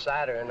an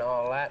outsider and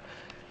all that,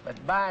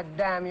 but by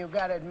damn, you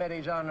gotta admit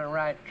he's on the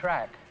right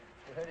track.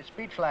 You heard his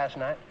speech last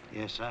night.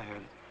 Yes, I heard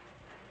it.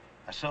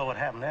 I saw what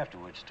happened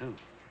afterwards, too.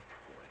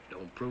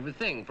 Don't prove a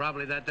thing.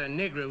 Probably that there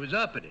Negro was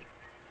uppity.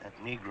 That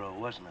Negro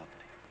wasn't uppity.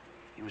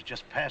 He was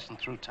just passing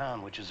through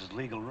town, which is his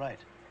legal right.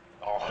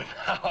 Oh,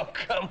 now,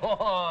 come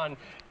on.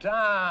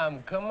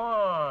 Tom, come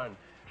on.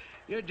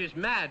 You're just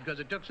mad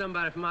because it took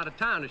somebody from out of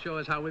town to show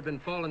us how we've been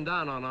falling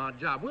down on our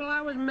job. Well,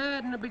 I was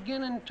mad in the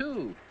beginning,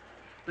 too.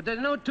 But there's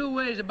no two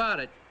ways about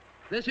it.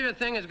 This here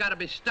thing has got to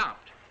be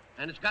stopped.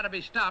 And it's got to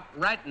be stopped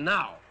right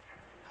now.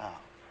 How?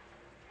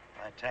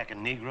 By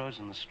attacking Negroes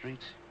in the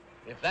streets?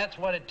 If that's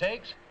what it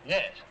takes,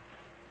 yes.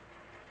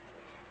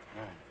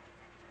 Right.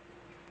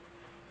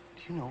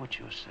 Do you know what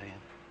you're saying?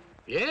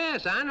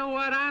 Yes, I know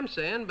what I'm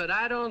saying, but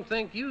I don't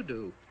think you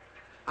do.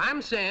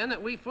 I'm saying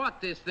that we fought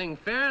this thing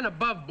fair and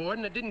above board,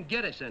 and it didn't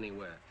get us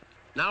anywhere.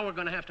 Now we're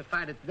going to have to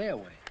fight it their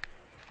way.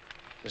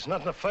 There's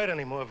nothing to fight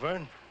anymore,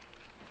 Vern.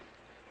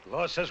 The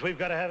law says we've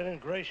got to have an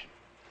integration.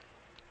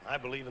 I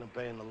believe in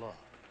obeying the law.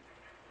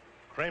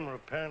 Kramer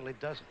apparently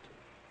doesn't.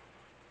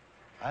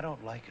 I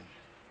don't like him.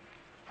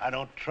 I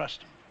don't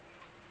trust him.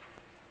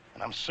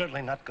 And I'm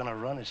certainly not going to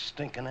run his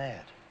stinking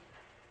ad.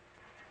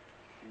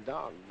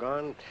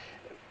 Doggone.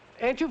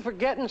 Ain't you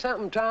forgetting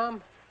something,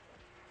 Tom?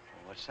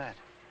 What's that?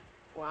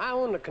 Well, I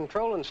own the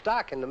controlling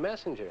stock in the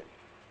Messenger.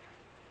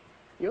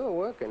 You're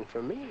working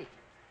for me.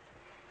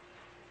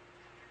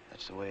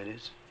 That's the way it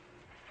is?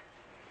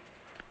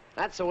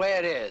 That's the way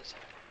it is.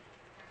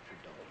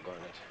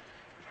 Doggone it.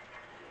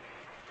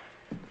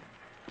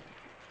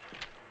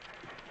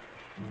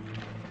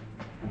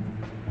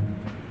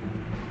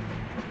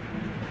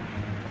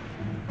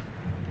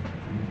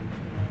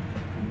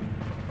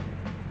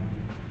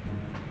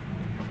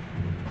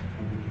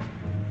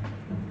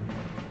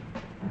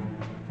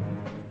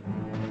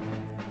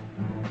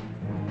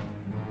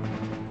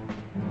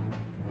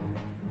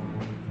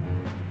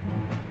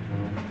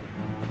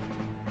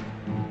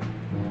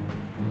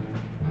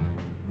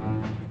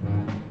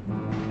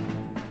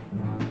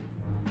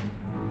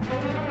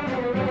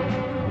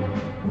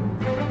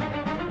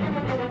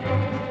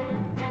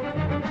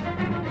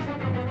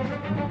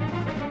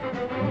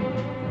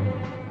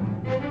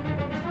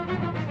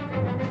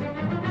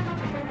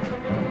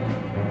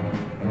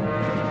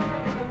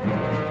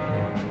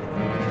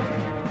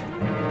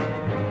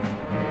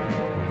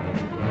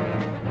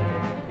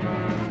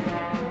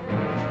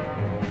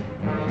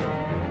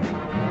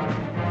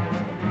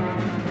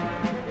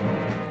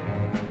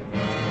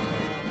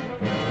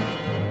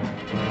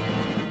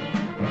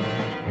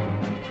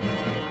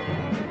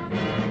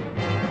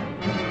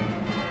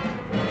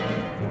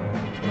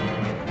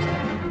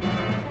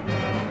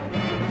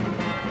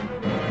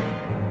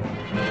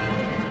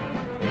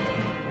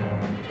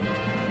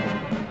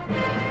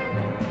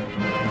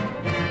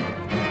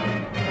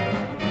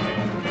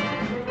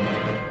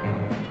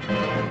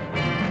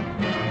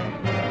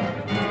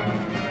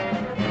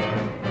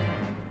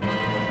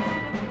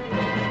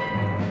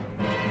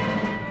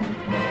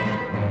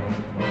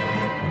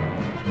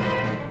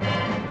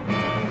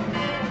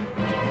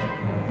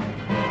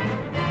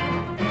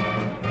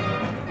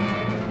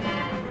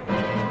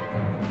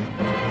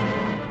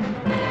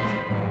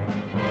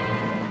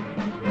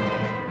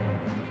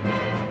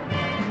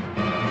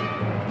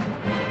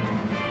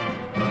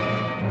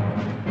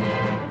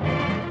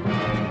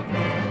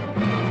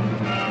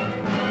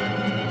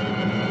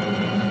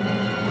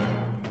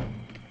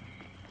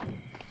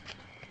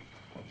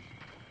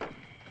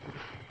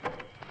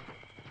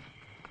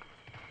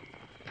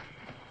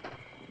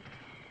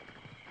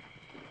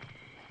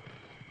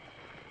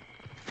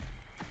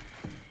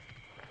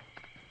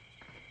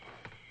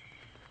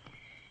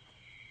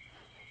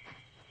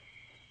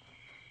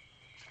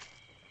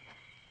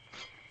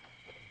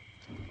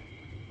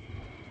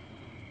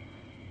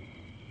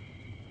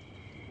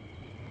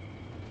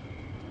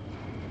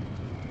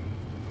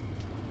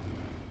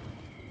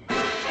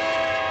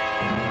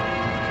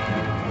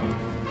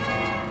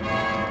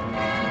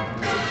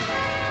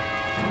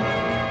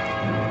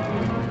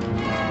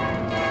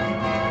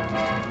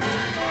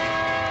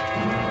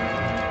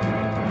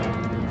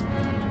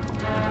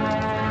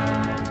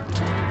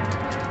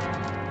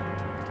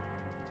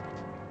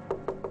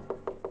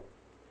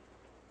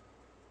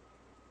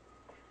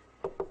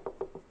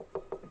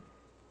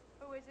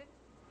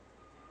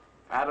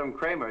 Adam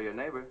Kramer, your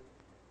neighbor.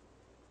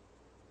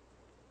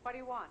 What do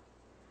you want?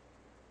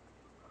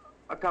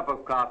 A cup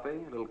of coffee,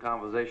 a little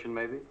conversation,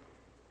 maybe.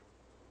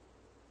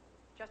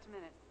 Just a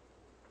minute.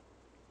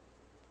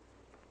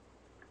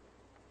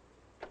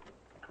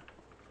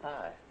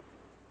 Hi.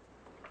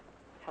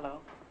 Hello?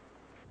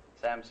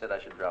 Sam said I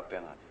should drop in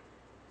on you.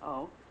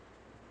 Oh?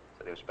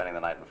 Said he was spending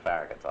the night in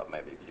Farragut. Thought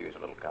maybe you could use a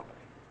little company.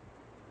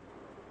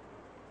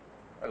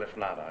 Well, if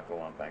not, I'll go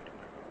on back to my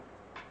room.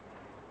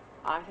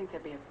 I think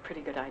that'd be a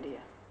pretty good idea.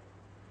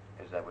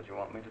 Is that what you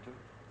want me to do?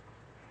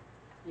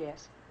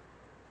 Yes.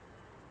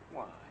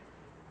 Why?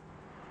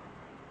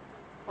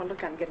 Well,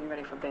 look, I'm getting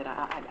ready for bed.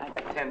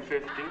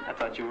 10:50? I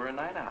thought you were a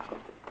night owl.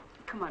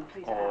 Come on,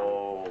 please.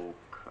 Oh,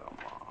 come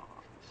on.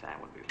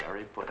 Sam would be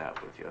very put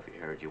out with you if he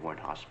heard you weren't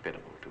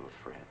hospitable to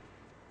a friend.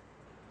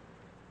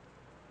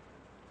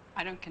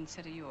 I don't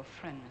consider you a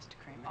friend, Mr.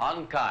 Kramer.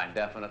 Unkind,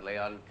 definitely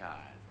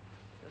unkind.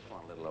 Just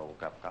want a little old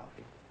cup of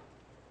coffee.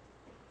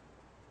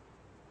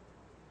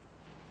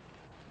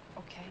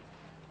 Okay.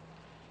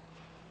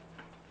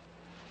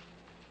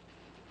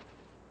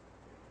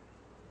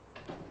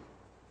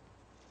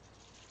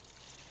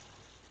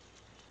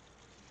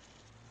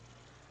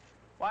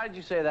 Why did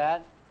you say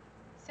that?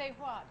 Say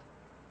what?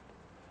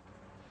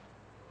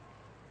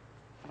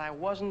 That I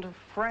wasn't a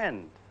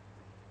friend.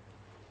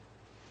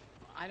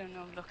 I don't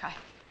know. Look, I'm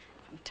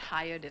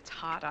tired. It's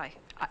hot.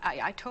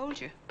 I told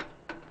you.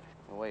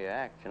 The way you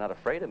act, you're not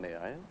afraid of me,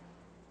 are you?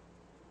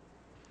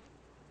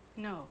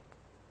 No.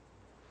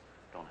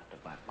 Don't have to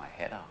bite my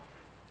head off.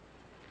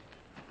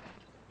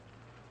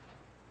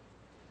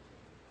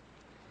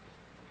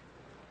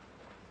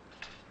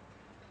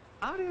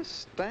 How do you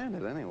stand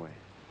it, anyway?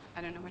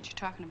 I don't know what you're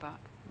talking about.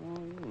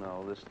 Well, you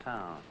know, this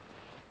town.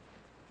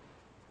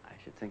 I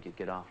should think you'd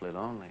get awfully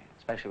lonely,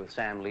 especially with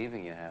Sam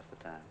leaving you half the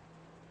time.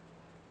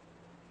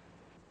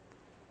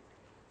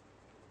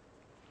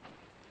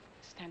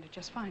 Stand it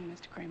just fine,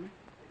 Mr. Kramer.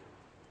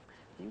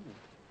 You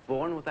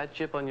born with that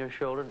chip on your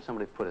shoulder? Did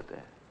somebody put it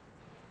there?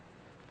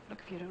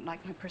 Look, if you don't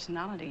like my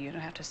personality, you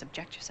don't have to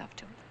subject yourself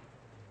to it.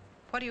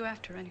 What are you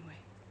after, anyway?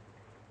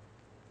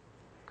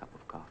 A cup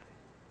of coffee.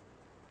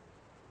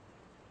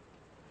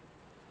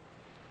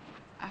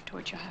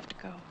 Afterwards, you'll have to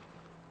go.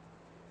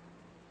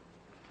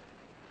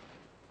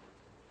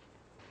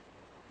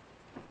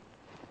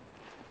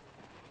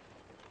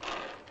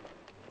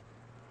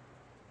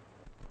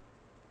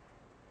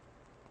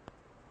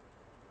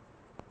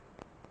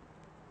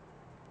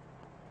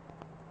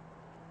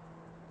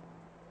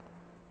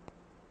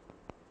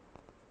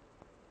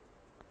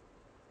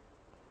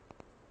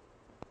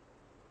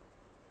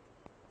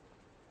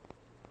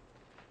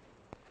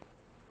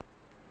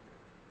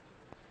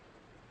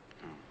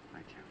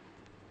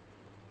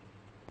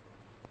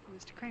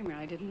 Mr. Kramer,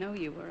 I didn't know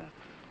you were a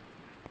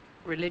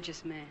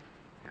religious man.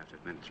 You have to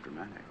admit it's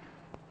dramatic.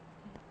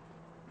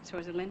 So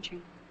is a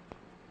lynching.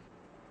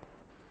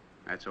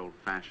 That's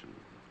old-fashioned.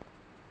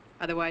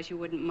 Otherwise, you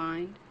wouldn't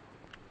mind?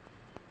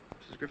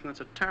 Mrs. Griffin, that's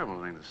a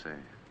terrible thing to say.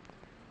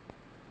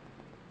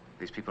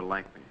 These people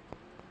like me.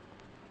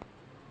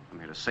 I'm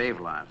here to save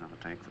lives, not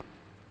to take them.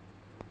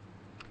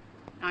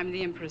 I'm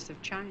the Empress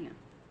of China.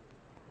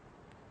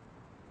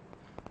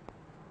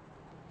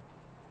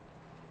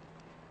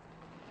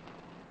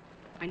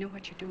 I know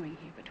what you're doing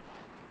here, but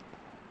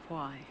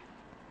why?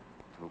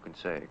 Who can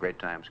say? Great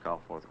times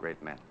call forth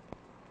great men.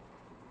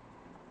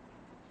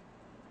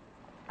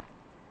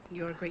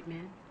 You're a great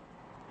man?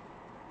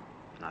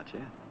 Not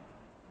yet.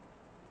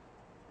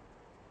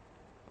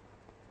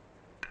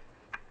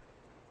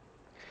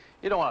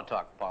 You don't want to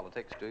talk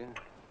politics, do you?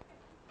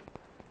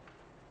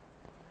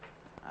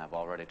 I've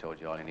already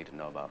told you all you need to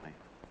know about me.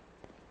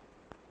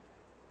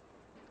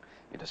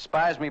 You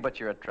despise me, but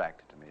you're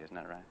attracted to me, isn't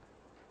that right?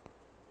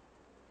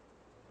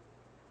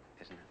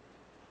 Isn't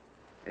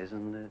it?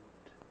 Isn't it?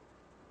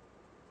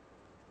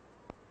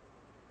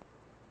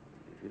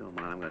 If you don't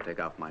mind, I'm going to take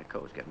off my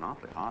coat. It's getting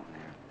awfully hot in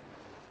here.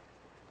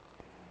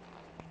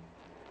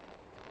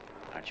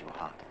 Aren't you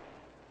hot?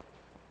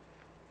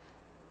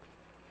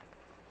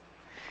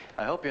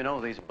 I hope you know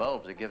these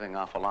bulbs are giving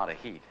off a lot of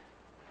heat.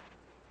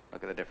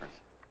 Look at the difference.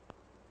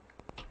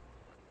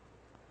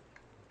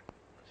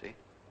 See?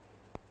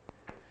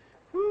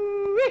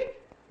 Woo-wee!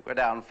 We're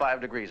down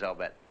 5 degrees, I'll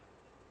bet.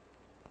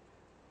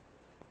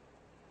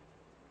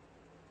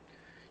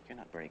 You're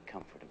not very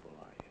comfortable,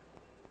 are you?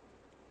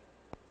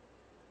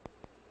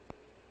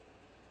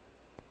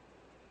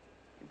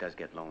 It does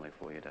get lonely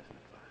for you, doesn't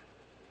it,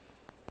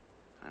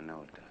 Vi? I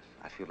know it does.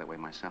 I feel that way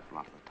myself a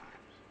lot of the times.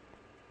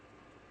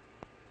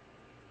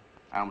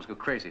 I almost go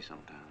crazy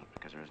sometimes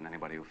because there isn't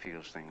anybody who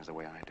feels things the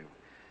way I do.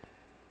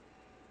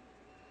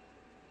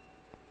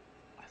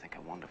 I think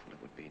how wonderful it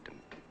would be to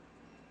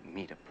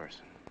meet a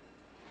person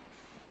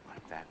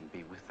like that and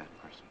be with that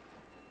person.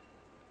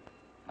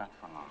 Not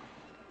for long.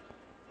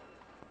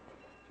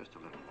 Just a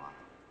little while.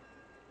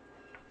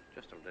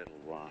 Just a little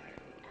while.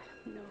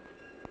 No.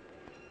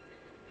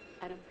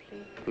 Adam,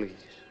 please.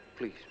 Please,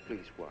 please,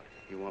 please, what?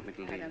 You want me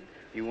to leave? Adam.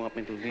 You want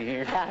me to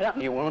leave?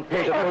 Adam. You want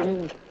me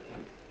to...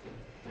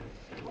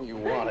 You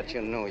want it.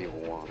 You know you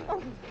want it.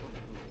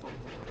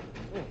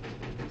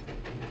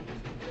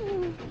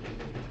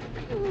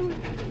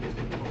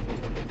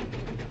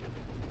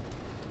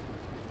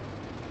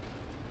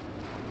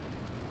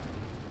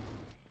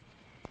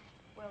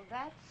 Well,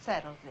 that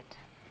settles it.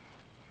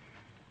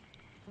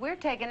 We're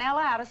taking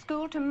Ella out of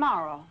school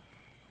tomorrow.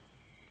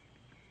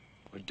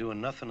 We're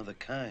doing nothing of the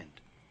kind.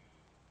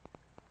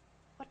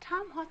 Well,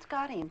 Tom, what's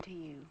got into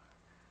you?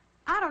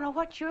 I don't know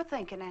what you're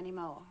thinking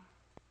anymore.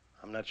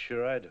 I'm not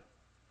sure I do.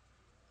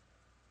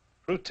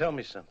 Ruth, tell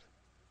me something.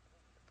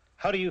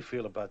 How do you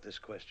feel about this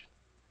question?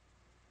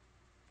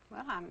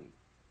 Well,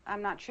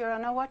 I'm not sure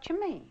I know what you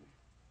mean.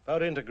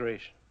 About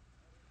integration.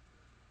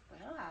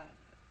 Well,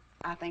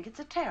 I think it's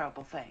a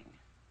terrible thing.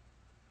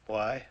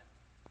 Why?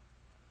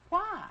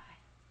 Why?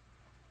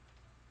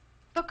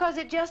 Because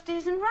it just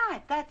isn't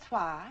right, that's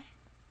why.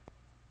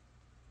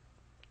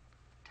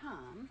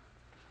 Tom,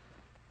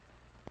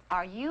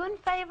 are you in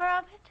favor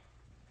of it?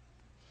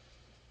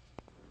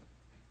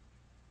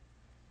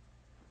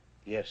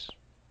 Yes.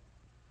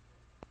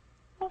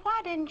 Well,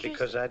 why didn't you...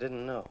 Because I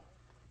didn't know.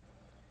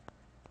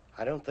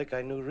 I don't think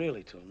I knew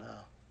really till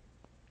now.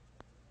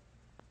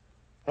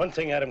 One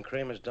thing Adam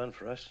Kramer's done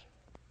for us,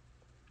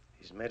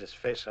 he's made us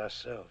face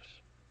ourselves.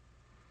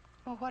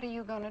 Well, what are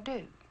you going to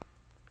do?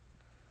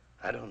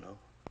 I don't know.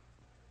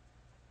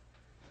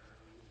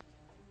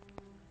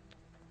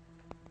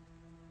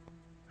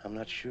 I'm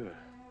not sure.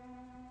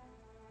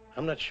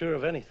 I'm not sure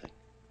of anything.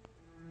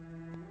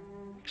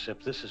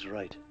 Except this is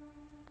right.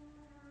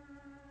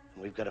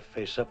 We've got to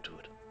face up to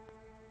it.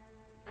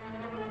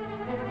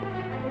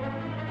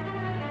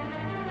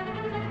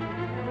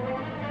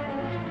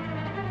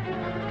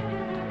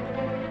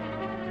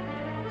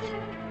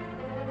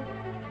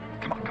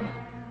 Come on, come on.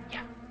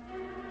 Yeah.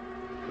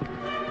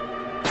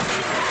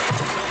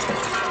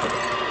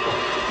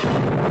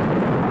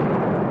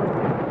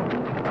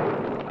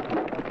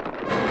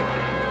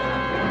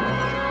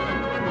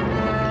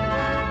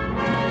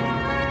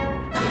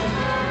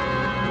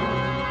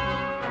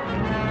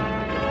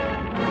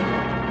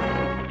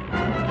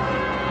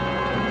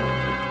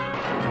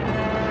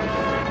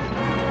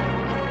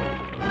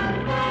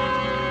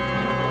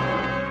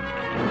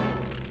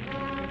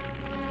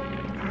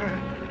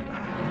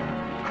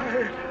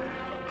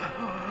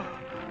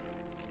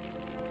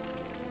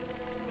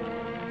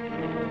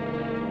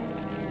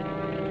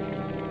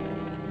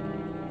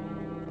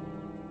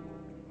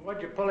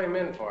 What'd you pull him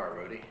in for,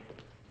 Rudy?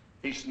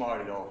 He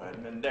smarted off at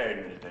him and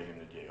dared me to take him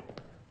to jail.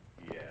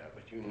 Yeah,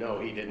 but you know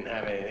he didn't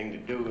have anything to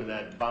do with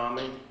that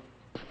bombing.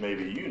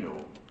 Maybe you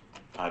know.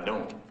 I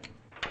don't.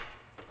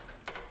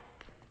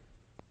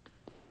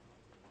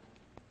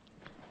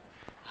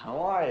 How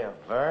are you,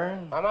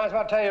 Vern? I might as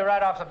well tell you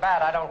right off the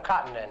bat I don't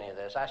cotton to any of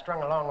this. I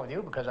strung along with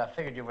you because I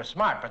figured you were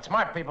smart, but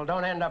smart people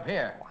don't end up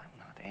here. Well, I'm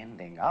not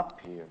ending up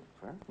here,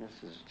 Vern. This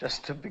is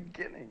just the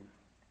beginning.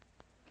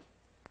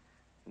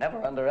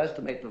 Never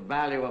underestimate the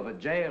value of a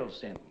jail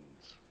sentence.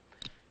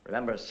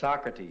 Remember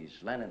Socrates,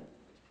 Lenin,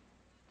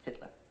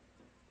 Hitler.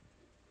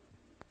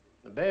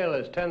 The bail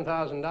is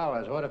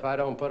 $10,000. What if I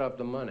don't put up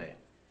the money?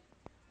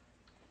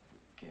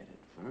 Get it,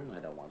 Vern? I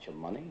don't want your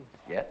money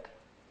yet.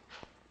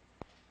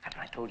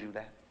 Haven't I told you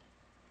that?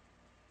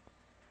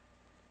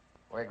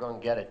 We're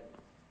going to get it.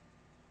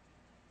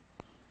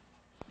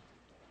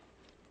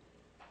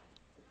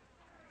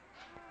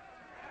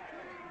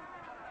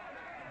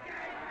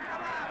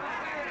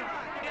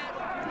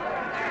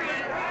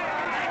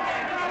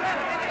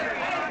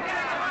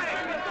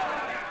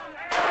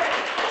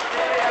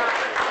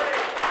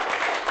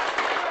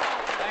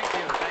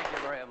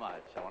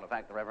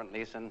 Thank the Reverend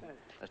Neeson,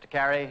 Mr.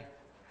 Carey,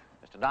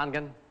 Mr.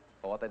 Dongan,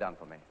 for what they done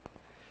for me.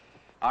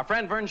 Our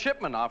friend Vern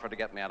Shipman offered to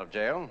get me out of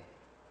jail.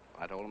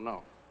 I told him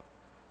no.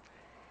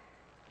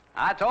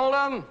 I told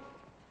him,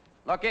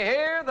 looky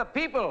here, the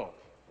people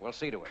will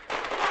see to it.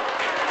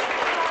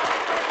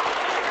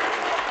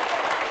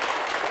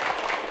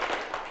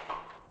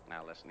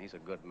 Now listen, he's a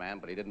good man,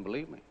 but he didn't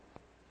believe me.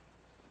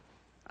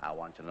 I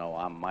want you to know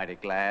I'm mighty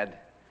glad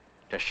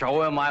to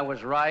show him I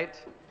was right.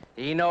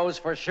 He knows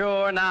for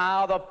sure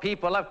now the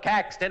people of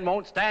Caxton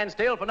won't stand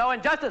still for no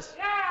injustice.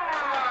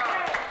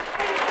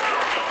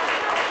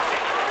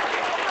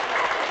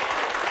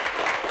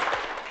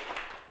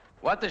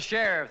 What the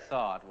sheriff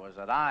thought was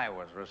that I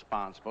was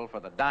responsible for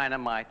the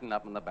dynamiting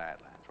up in the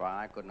Badlands.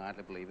 Why, I couldn't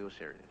hardly believe he was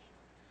serious.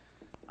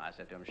 I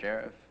said to him,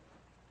 Sheriff,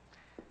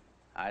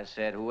 I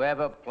said,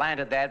 whoever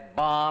planted that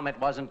bomb, it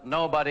wasn't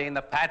nobody in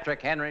the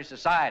Patrick Henry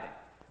Society.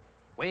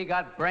 We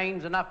got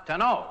brains enough to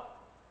know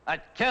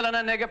that killing a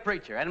nigger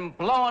preacher and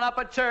blowing up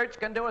a church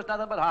can do us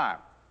nothing but harm.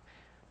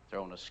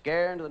 Throwing a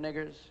scare into the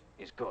niggers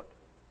is good.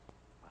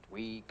 But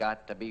we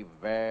got to be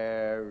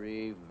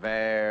very,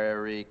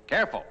 very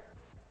careful.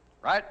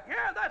 Right?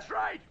 Yeah, that's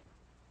right.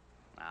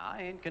 Now,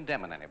 I ain't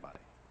condemning anybody.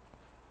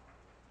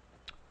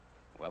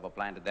 Whoever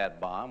planted that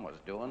bomb was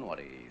doing what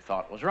he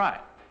thought was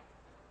right.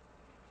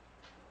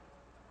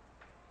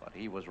 But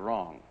he was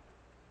wrong.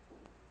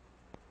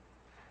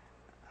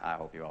 I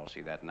hope you all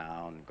see that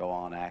now and go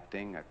on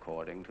acting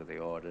according to the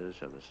orders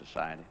of the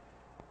society.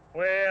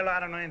 Well, I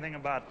don't know anything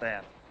about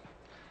that.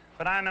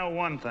 But I know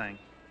one thing.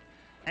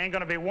 Ain't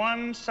gonna be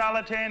one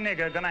solitary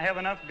nigger gonna have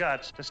enough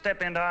guts to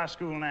step into our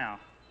school now.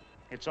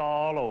 It's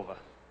all over.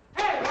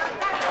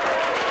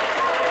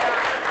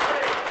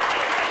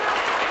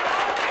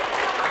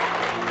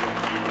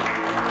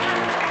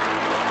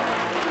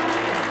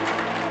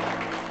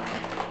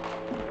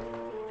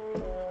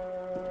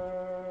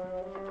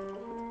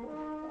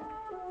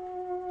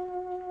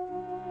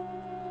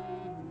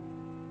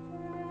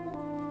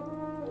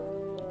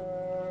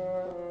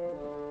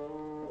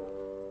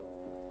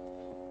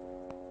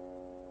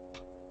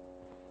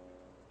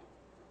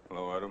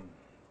 Hello, Adam.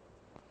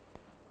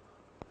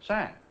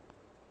 Sam,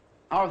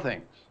 how are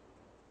things?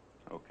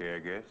 Okay, I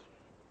guess.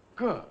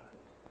 Good.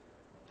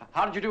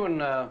 How did you do in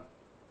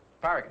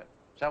Farragut?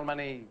 Sell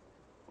many,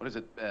 what is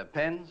it,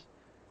 pens?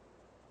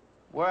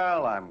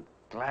 Well, I'm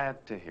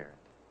glad to hear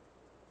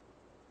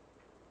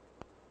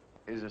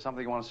it. Is there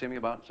something you want to see me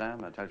about,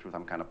 Sam? To tell you the truth,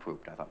 I'm kind of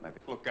pooped. I thought maybe...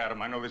 Look,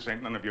 Adam, I know this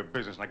ain't none of your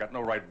business, and I got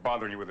no right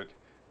bothering you with it.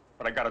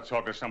 But I gotta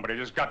talk to somebody. I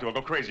just got to. I'll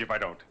go crazy if I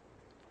don't.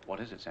 What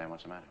is it, Sam?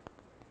 What's the matter?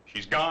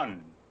 She's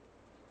gone.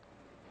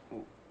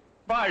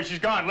 Bye, she's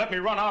gone. Let me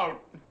run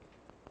out.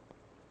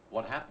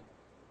 What happened?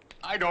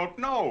 I don't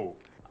know.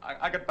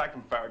 I got back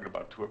from Farragut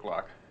about 2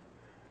 o'clock.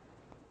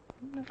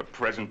 A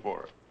present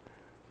for her.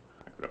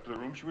 I got up to the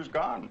room, she was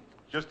gone.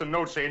 Just a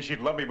note saying she'd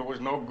love me, but was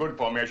no good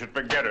for me. I should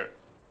forget her.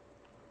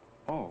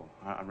 Oh,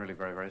 I'm really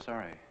very, very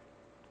sorry. Do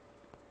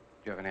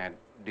you have any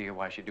idea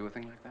why she'd do a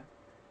thing like that?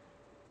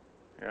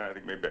 Yeah, I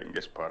think maybe I can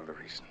guess part of the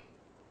reason.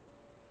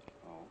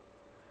 Oh?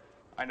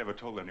 I never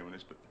told anyone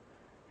this, but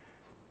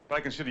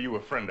I consider you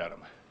a friend,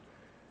 Adam.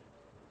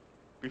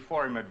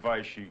 Before I met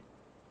Vi,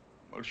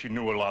 she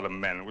knew a lot of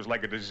men. It was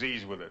like a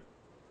disease with it.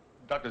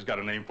 Doctors got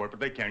a name for it, but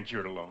they can't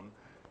cure it alone.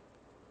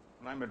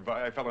 When I met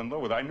Vi, I fell in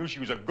love with her. I knew she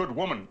was a good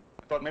woman.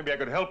 I thought maybe I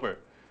could help her.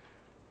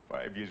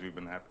 5 years we've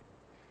been happy.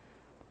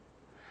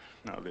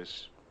 Now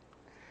this.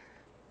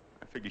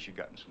 I figure she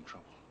got in some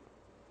trouble.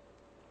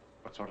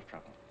 What sort of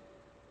trouble?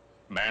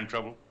 Man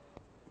trouble.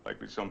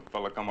 Likely some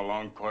fella come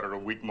along, caught her a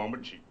weak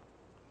moment, she...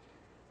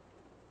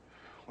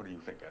 What do you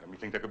think, Adam? You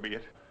think that could be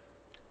it?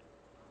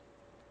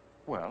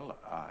 Well,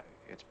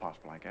 it's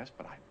possible, I guess,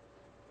 but I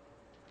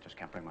just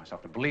can't bring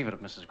myself to believe it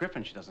of Mrs.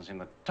 Griffin. She doesn't seem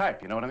the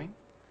type, you know what I mean?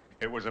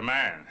 It was a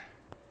man.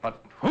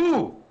 But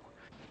who?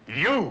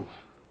 You!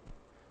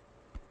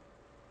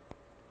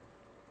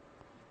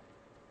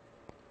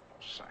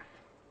 Sam,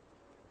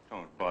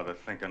 don't bother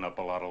thinking up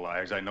a lot of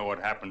lies. I know what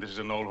happened. This is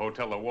an old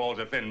hotel. The walls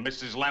are thin.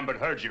 Mrs. Lambert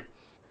heard you.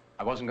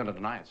 I wasn't going to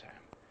deny it, Sam.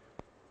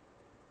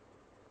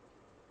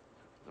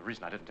 The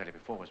reason I didn't tell you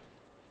before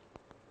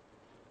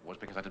was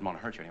because I didn't want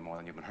to hurt you any more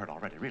than you've been hurt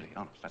already. Really,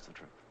 honest, that's the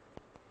truth.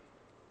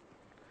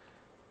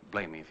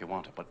 Blame me if you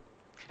want to, but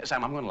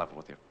Sam, I'm going to level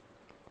with you.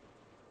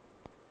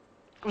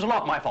 It was a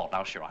lot my fault.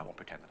 Now, sure, I won't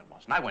pretend that it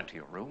wasn't. I went to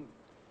your room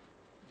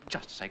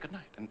just to say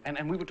goodnight,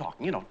 and we were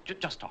talking, you know,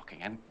 just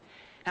talking, and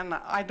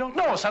I don't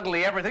know,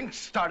 suddenly everything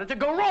started to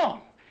go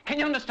wrong. Can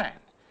you understand?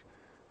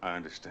 I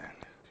understand.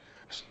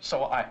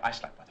 So I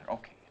slept with her.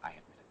 Okay, I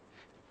admit it.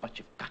 But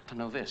you've got to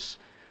know this.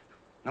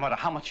 No matter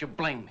how much you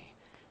blame me,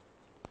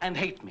 and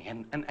hate me,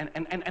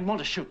 and want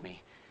to shoot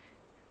me,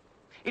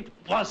 it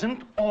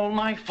wasn't all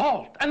my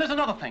fault. And there's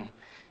another thing.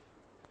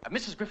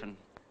 Mrs. Griffin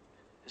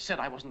said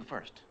I wasn't the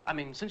first. I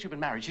mean, since you've been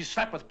married, she's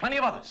slept with plenty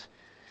of others.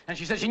 And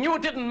she said she knew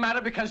it didn't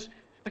matter because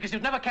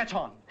you'd never catch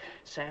on.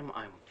 Sam,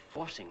 I'm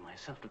forcing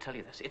myself to tell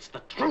you this. It's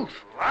the truth.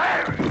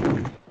 Liar! Sam,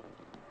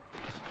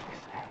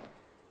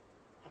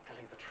 I'm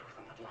telling you the truth.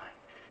 I'm not lying.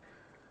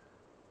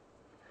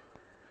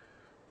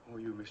 Oh,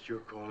 you missed your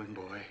calling,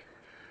 boy.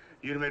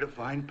 You made a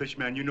fine pitch,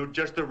 man. You know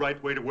just the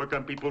right way to work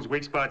on people's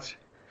weak spots.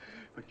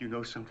 But you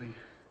know something?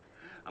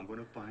 I'm going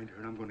to find her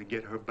and I'm going to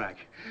get her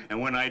back.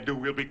 And when I do,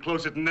 we'll be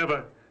closer than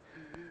ever.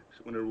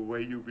 So in a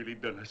way, you've really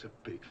done us a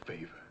big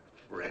favor,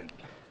 friend.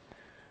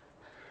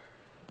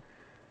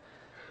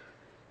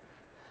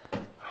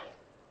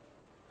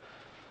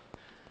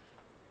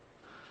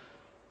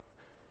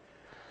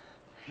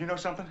 You know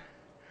something?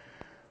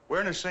 We're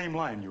in the same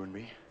line, you and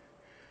me.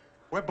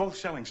 We're both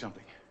selling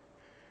something.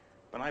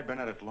 But I've been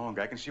at it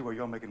longer. I can see where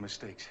you're making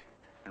mistakes.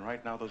 And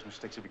right now, those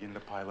mistakes are beginning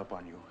to pile up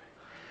on you.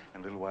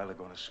 In a little while, they're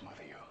going to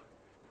smother you.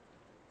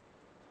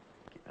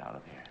 Get out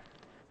of here.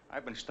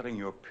 I've been studying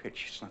your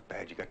pitch. It's not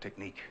bad. You got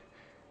technique.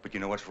 But you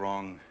know what's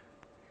wrong?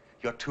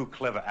 You're too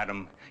clever,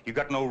 Adam. You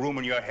got no room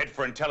in your head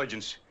for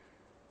intelligence.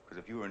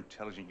 Because if you were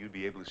intelligent, you'd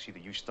be able to see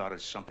that you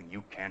started something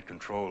you can't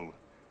control.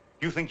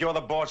 You think you're the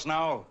boss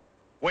now?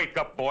 Wake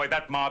up, boy.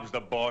 That mob's the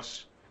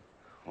boss.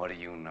 What do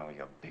you know,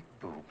 you big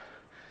boob?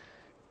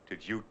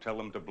 Did you tell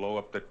them to blow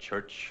up the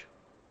church?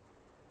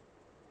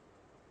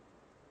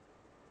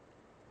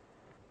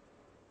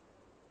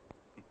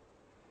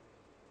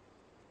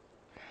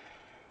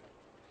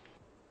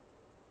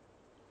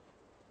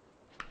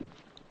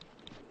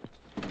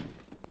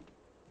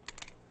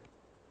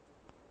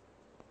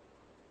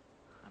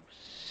 I'm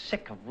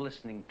sick of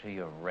listening to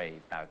your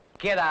rave. Now,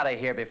 get out of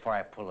here before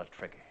I pull the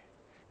trigger.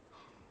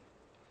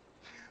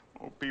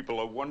 Oh, people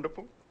are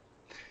wonderful.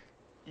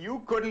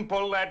 You couldn't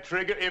pull that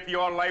trigger if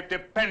your life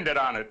depended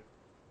on it.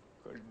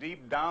 Because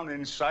deep down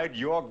inside,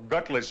 you're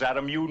gutless,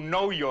 Adam. You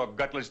know you're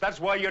gutless. That's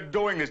why you're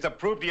doing this, to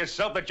prove to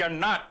yourself that you're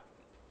not.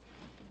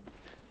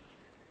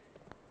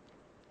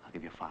 I'll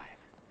give you 5.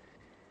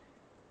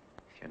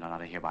 If you're not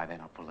out of here by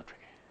then, I'll pull the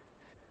trigger.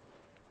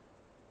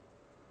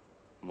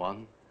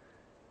 1,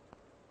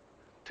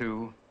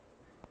 2,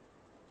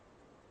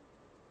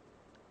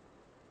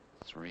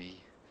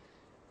 3,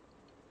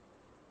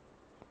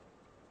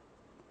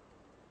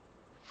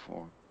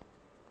 4.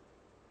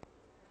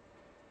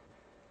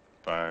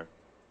 5.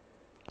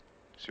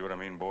 See what I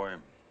mean, boy?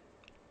 Of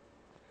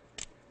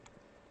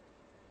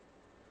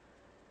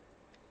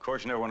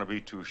course, you never want to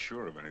be too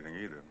sure of anything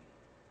either.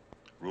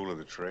 Rule of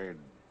the trade.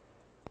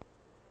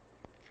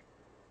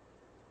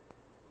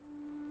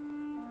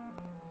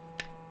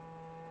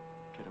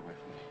 Get away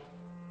from me.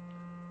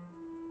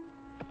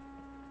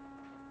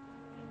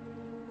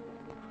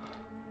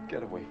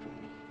 Get away from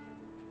me.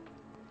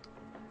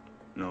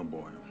 No,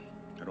 boy.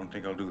 I don't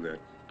think I'll do that.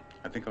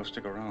 I think I'll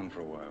stick around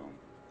for a while.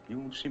 You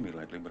won't see me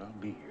likely, but I'll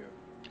be here.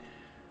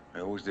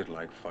 I always did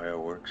like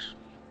fireworks.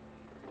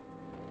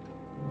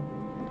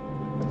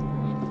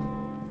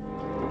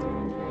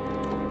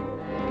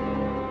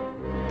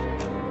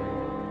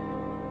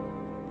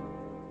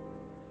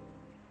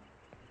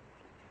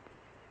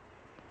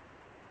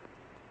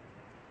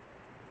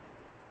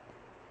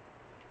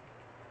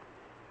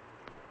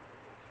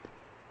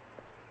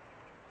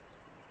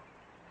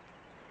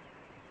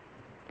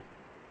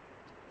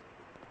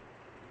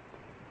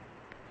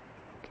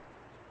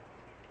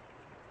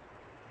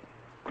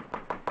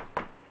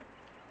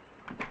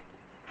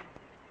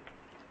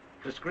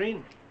 Miss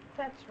Green?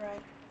 That's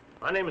right.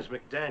 My name is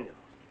McDaniel.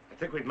 I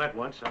think we've met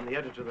once. I'm the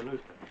editor of the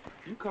newspaper.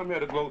 You come here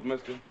to gloat,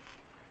 mister.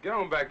 Get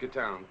on back to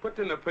town. Put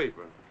it in the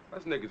paper.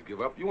 Us niggas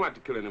give up. You want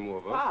to kill any more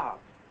of us. Bob!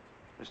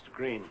 Mr.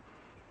 Green,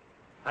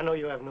 I know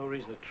you have no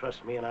reason to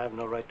trust me, and I have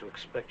no right to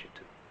expect you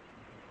to.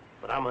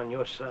 But I'm on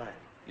your side.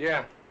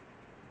 Yeah.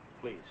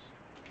 Please.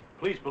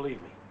 Please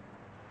believe me.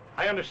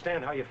 I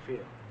understand how you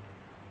feel.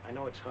 I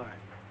know it's hard.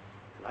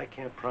 And I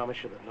can't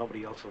promise you that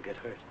nobody else will get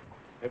hurt.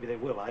 Maybe they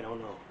will, I don't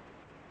know.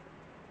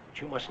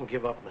 But you mustn't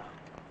give up now.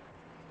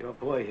 Your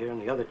boy here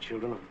and the other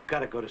children have got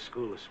to go to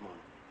school this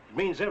morning. It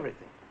means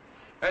everything.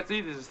 That's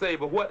easy to say,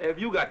 but what have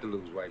you got to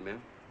lose, white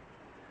man?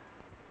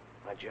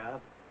 My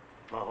job,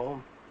 my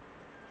home,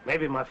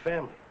 maybe my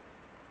family.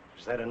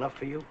 Is that enough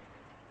for you?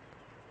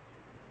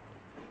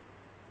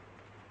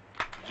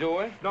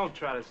 Joey, don't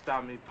try to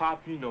stop me,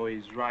 Pop. You know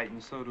he's right,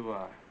 and so do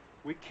I.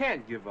 We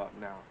can't give up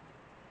now.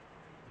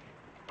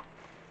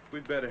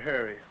 We'd better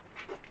hurry.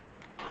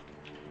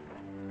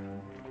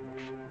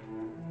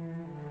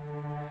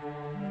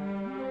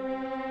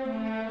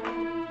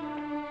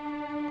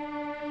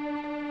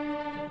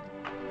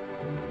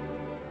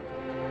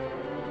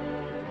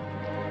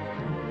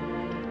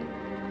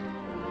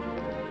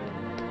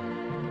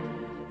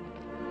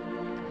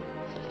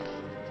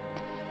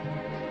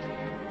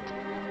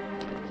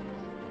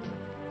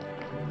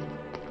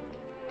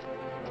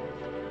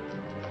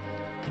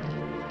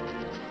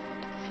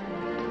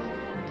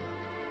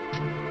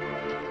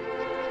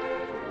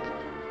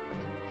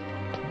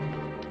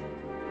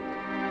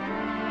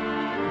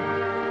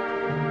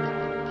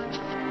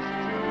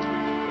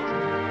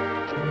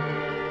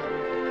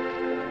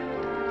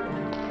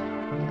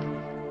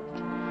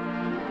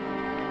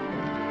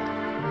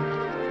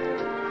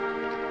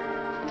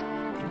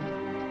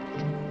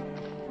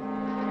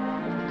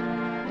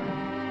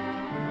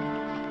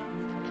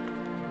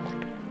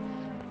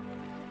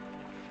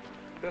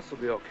 This'll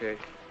be okay.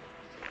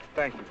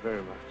 Thank you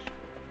very much.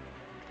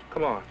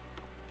 Come on.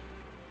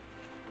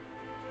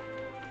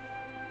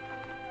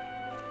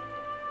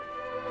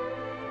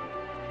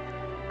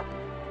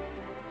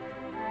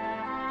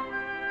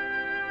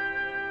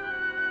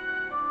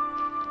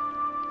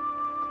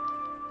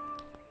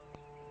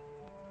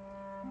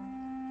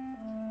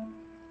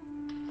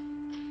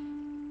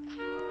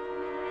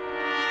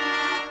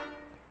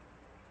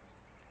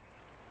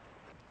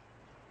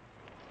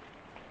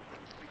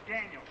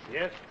 Daniel.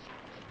 Yes?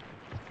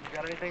 You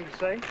got anything to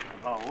say?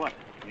 Oh, what?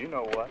 You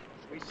know what.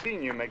 We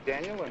seen you,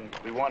 McDaniel, and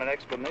we want an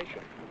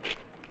explanation.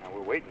 Now,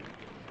 we're waiting.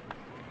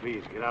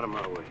 Please, get out of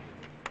my way.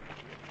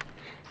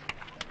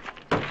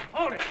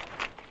 Hold it!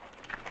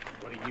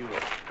 What do you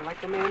want?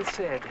 Like the man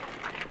said,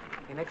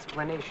 an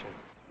explanation.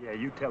 Yeah,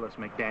 you tell us,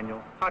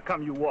 McDaniel. How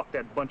come you walked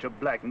that bunch of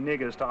black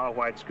niggers to our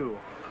white school?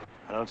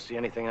 I don't see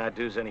anything I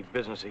do is any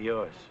business of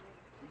yours.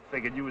 We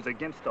figured you was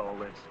against all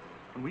this.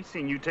 When we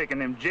seen you taking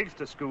them jigs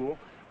to school,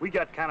 we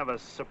got kind of a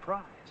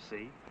surprise,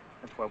 see?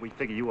 That's why we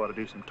figure you ought to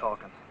do some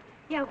talking.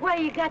 Yeah, what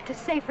do you got to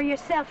say for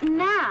yourself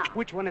now?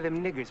 Which one of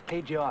them niggers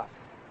paid you off?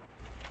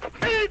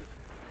 It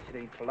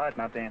ain't polite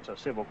not to answer a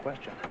civil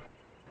question.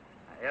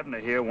 Now, Abner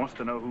here wants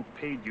to know who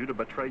paid you to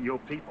betray your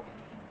people.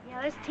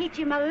 Yeah, let's teach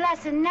him a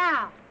lesson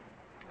now.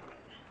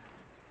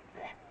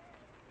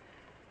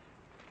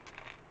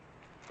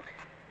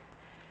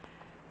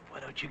 Why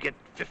don't you get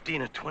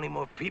 15 or 20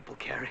 more people,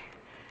 Carrie?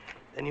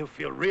 Then you'll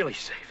feel really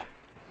safe.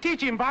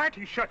 Teach him, Bart.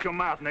 You shut your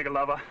mouth, nigger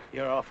lover.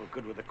 You're awful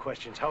good with the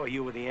questions. How are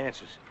you with the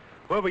answers?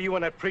 Where were you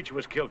when that preacher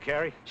was killed,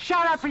 Carrie?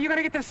 Shut up or you're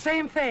gonna get the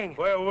same thing.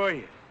 Where were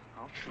you?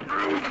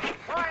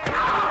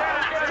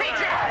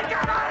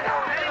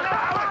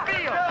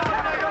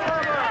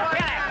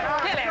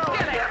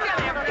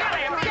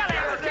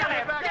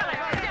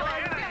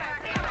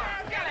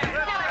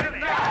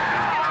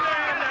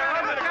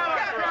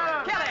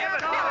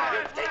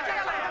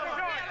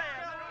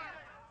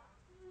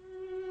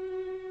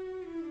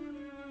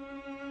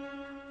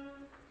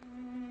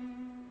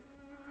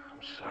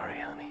 I'm sorry,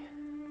 honey.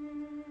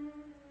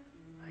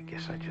 I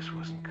guess I just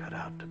wasn't cut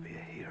out to be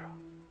a hero.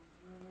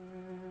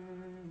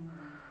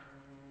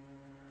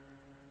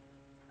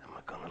 Am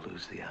I gonna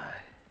lose the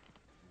eye?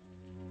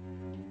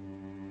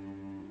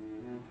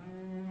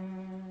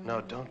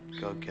 No, don't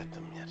go get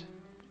them yet.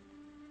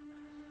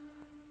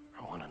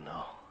 I want to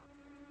know.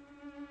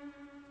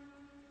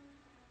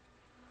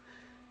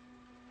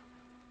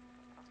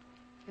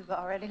 You've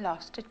already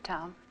lost it,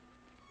 Tom.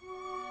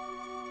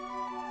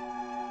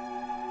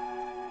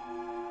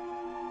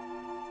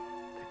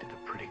 They did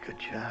a pretty good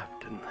job,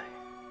 didn't they?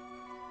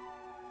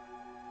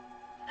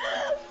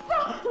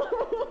 Father.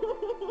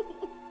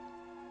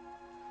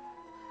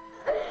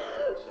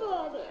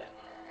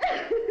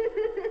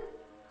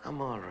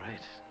 I'm all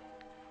right.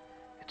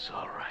 It's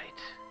all right.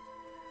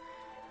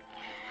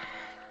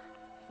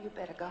 You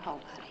better go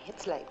home, honey.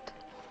 It's late.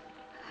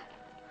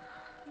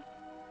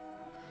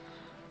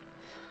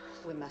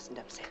 We mustn't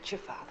upset your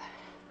father.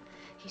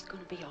 He's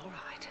gonna be all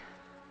right.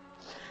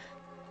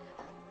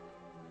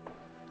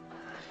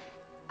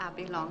 I'll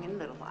be along in a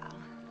little while.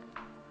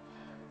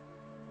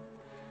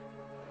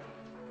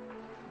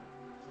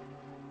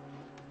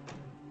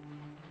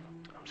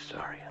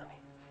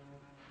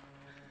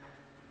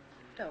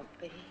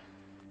 Don't be.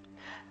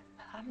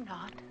 I'm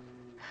not.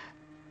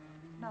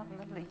 Not in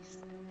the least.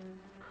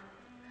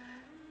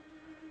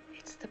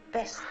 It's the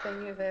best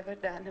thing you've ever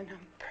done, and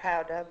I'm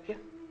proud of you.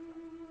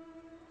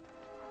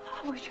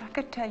 I wish I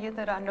could tell you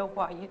that I know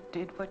why you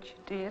did what you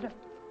did, or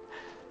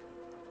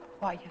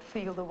why you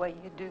feel the way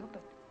you do,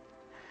 but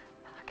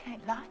I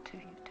can't lie to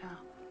you, Tom.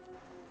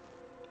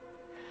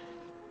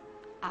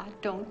 I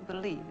don't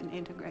believe in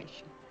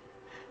integration,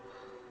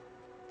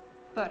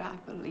 but I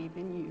believe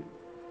in you.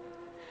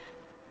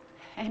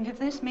 And if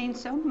this means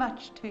so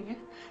much to you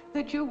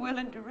that you're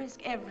willing to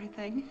risk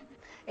everything,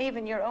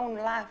 even your own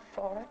life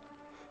for it,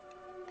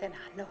 then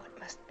I know it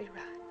must be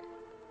right.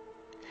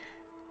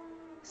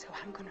 So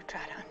I'm going to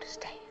try to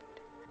understand.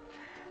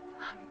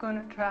 I'm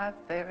going to try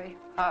very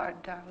hard,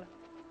 darling.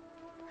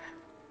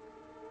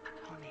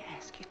 I only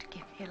ask you to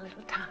give me a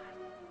little time.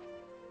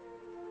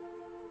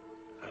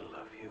 I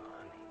love you,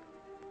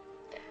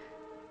 honey.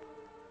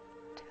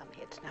 Tell me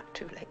it's not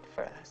too late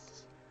for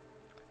us.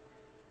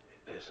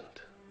 It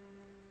isn't.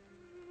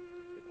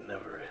 It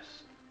never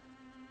is.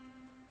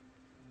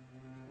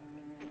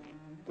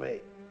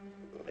 Wait,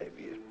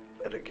 maybe you'd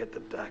better get the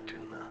doctor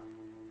now.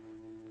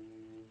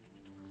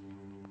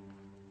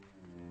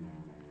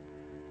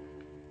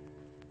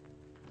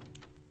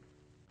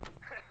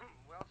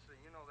 Well, sir,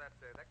 you know that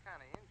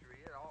kind of injury,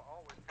 it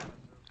always kind of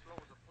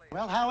slows a player.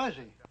 Well, how is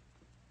he?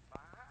 I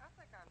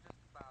think I'm just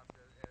about...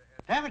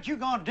 Haven't you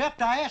gone deaf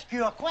to ask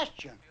you a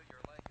question?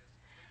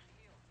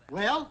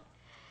 Well?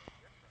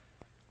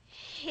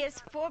 He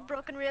has 4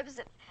 broken ribs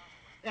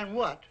And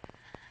what?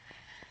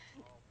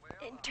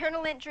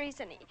 internal injuries,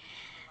 and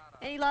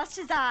he lost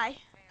his eye.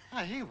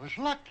 Ah, he was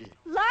lucky.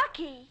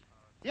 Lucky?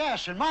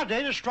 Yes, in my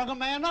day, they strung a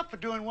man up for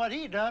doing what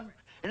he done.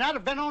 And I'd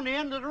have been on the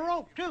end of the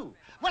rope, too.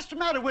 What's the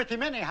matter with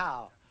him,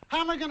 anyhow? How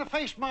am I going to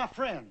face my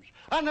friends?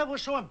 I never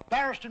was so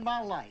embarrassed in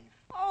my life.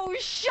 Oh,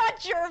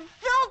 shut your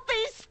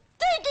filthy,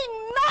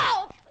 stinking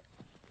mouth!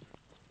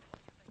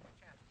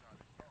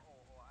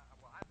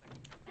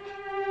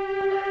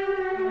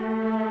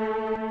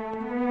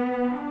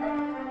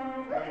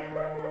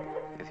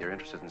 If you're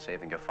interested in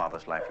saving your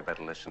father's life, you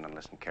better listen and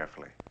listen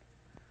carefully.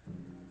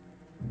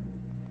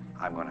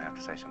 I'm going to have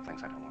to say some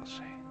things I don't want to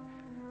say.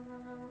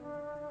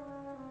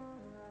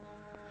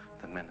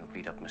 The men who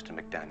beat up Mr.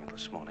 McDaniel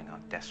this morning are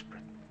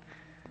desperate.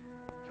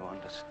 You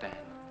understand?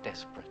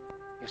 Desperate.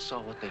 You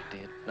saw what they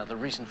did. Now, the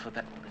reason for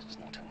that,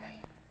 listen to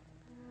me.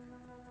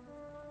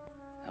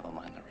 Never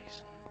mind the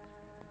reason.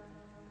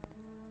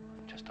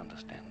 Just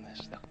understand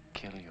this. They'll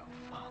kill your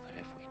father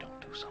if we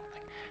don't do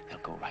something. They'll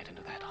go right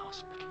into that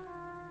hospital.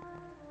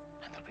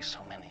 And there'll be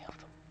so many of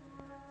them.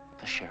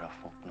 The sheriff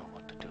won't know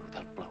what to do.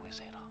 They'll blow his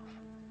head off.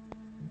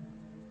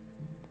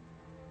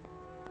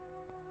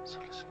 So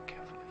listen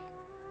carefully.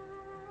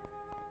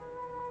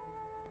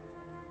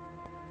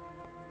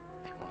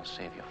 If you want to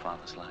save your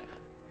father's life,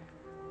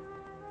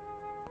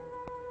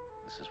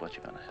 this is what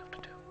you're going to have to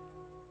do.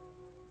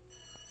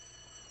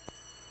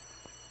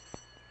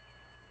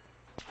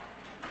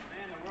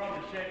 Man, the world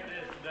is shape it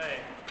is today.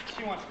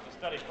 She wants us to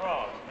study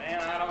frogs,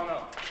 man. I don't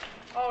know.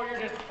 Oh, you're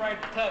just afraid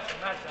to touch them,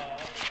 that's all.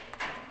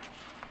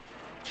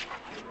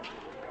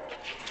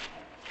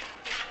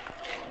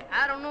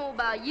 I don't know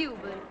about you,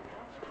 but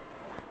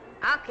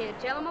I can't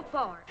tell them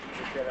apart.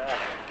 Get out.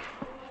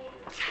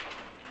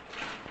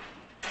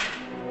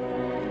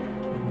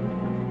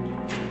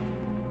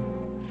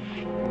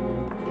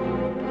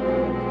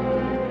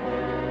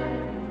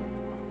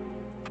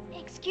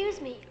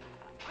 Excuse me,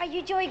 are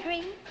you Joey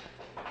Green?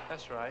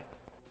 That's right.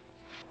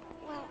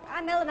 Well,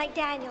 I'm Ella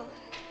McDaniel,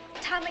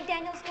 Tom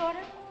McDaniel's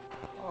daughter.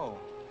 Oh,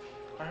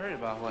 I heard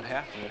about what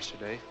happened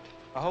yesterday.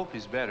 I hope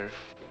he's better.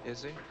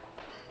 Is he?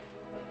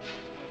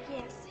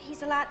 Yes,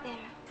 he's a lot better.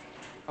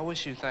 I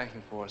wish you'd thank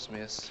him for us,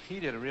 miss. He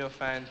did a real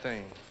fine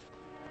thing.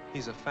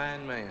 He's a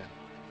fine man.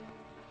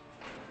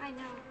 I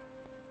know.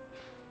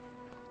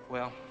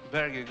 Well,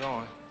 better get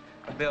going.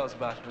 The bell's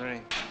about to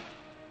ring.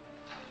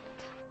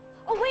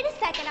 Oh, wait a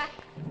second.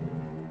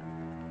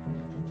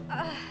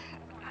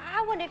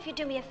 I wonder if you'd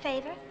do me a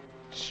favor.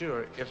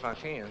 Sure, if I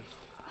can.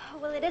 Oh,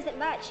 well, it isn't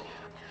much.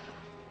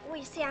 Well,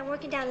 you see, I'm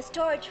working down the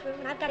storage room,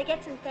 and I've got to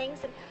get some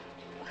things, and,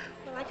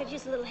 well, I could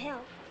use a little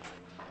help.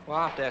 Well,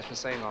 I'll have to ask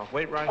Miss Ainhoff.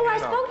 Wait right Oh, here. I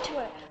spoke to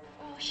her.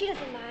 Oh, she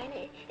doesn't mind.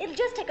 It'll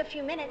just take a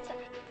few minutes.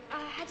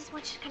 I just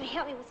want you to kind of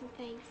help me with some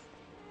things.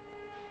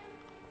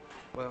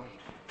 Well,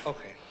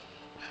 okay.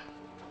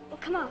 Well,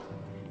 come on.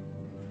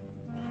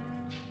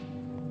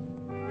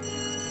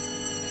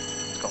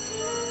 Let's go.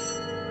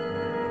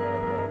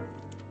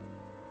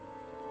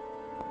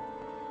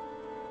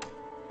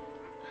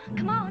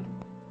 Come on.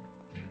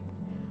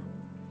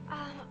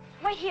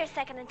 Wait here a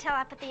second until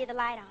I put the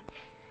light on.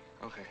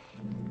 Okay.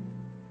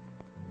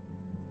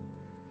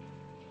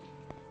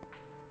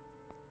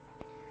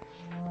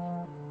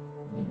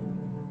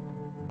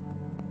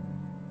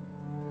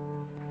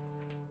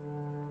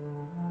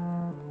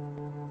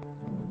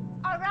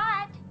 All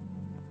right.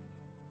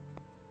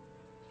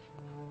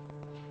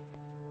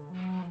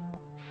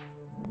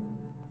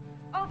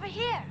 Over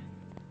here.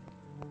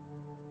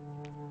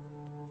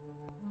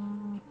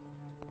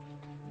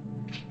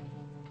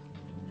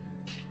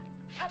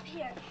 up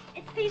here.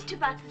 It's these 2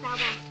 boxes I want.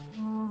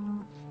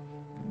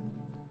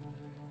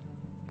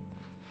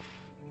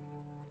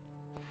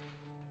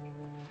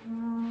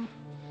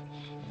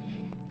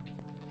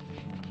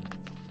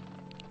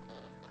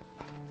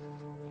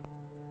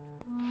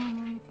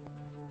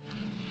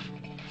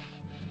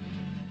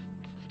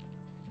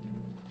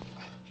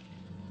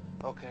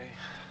 Okay.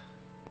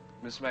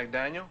 Miss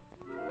McDaniel?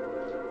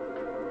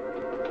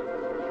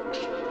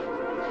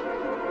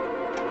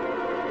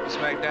 Miss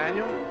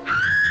McDaniel?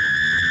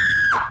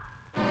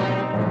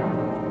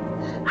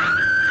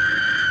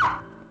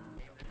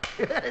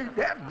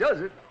 That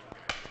does it.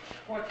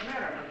 What's the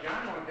matter,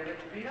 John? Want to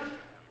beat him?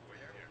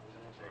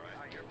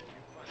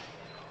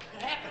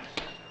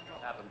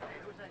 What happened?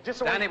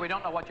 Danny, we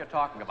don't know what you're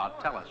talking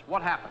about. Tell us.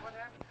 What happened?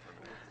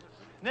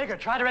 Nigger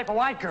tried to rape a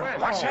white girl.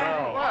 What's that?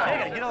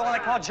 Nigger, you know the one they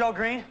called Joe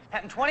Green?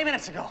 Happened 20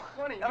 minutes ago.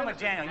 Ella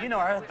McDaniel, you know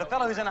her. The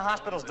fellow who's in the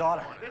hospital's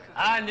daughter.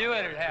 I knew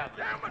it'd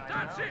happen.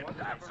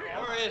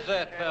 Where is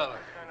that fella?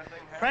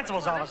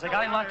 Principal's office. They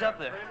got him locked up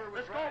there.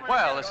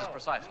 Well, this is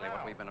precisely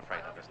what we've been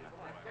afraid of, isn't it?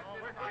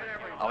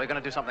 Are we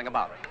going to do something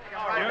about it?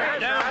 You're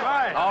damn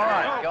right. All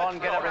right, go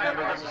and get every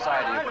member of the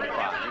society you can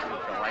find. You can go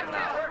right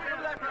now.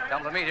 Tell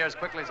them to meet here as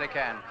quickly as they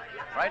can.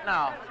 Right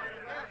now.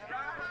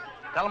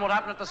 Tell them what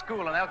happened at the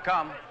school, and they'll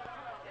come.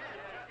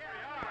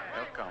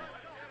 They'll come.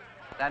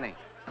 Danny,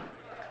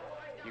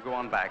 you go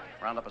on back.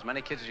 Round up as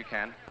many kids as you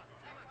can.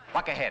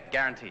 Buck ahead,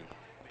 guarantee.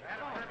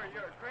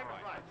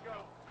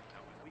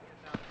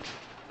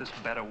 This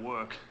better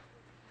work.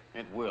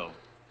 It will.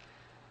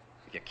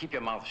 If you keep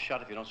your mouth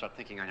shut if you don't start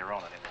thinking on your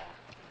own anymore.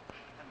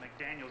 And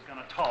McDaniel's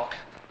gonna talk.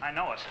 I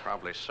know it.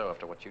 Probably so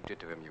after what you did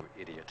to him, you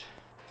idiot.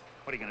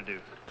 What are you gonna do?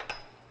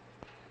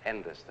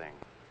 End this thing.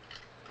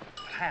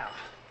 How?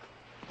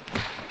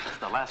 It's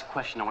the last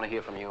question I want to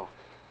hear from you.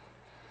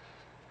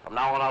 From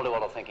now on, I'll do all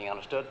the thinking,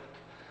 understood?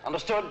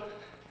 Understood?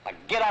 Now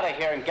get out of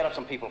here and get up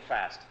some people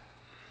fast.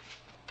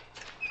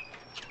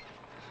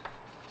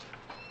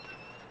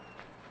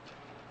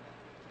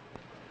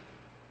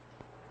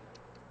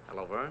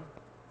 Hello, Vern.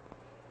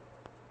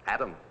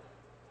 Adam.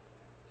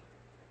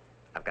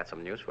 I've got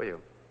some news for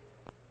you.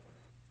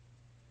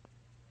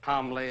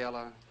 Calmly,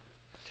 Ella,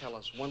 tell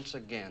us once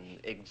again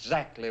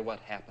exactly what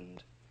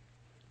happened.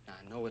 Now,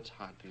 I know it's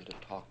hard for you to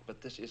talk, but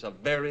this is a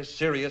very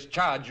serious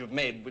charge you've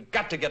made. We've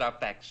got to get our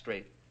facts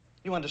straight.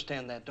 You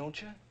understand that,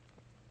 don't you?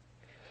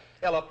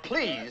 Ella,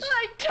 please.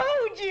 I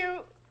told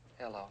you.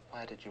 Ella,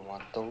 why did you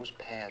want those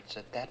pads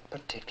at that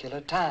particular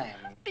time?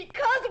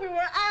 Because we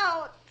were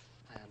out.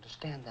 I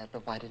understand that,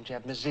 but why didn't you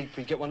have Miss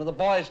Siegfried get one of the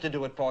boys to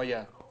do it for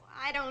you?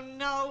 I don't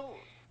know.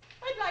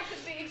 I'd like to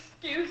be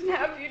excused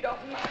now if you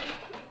don't mind.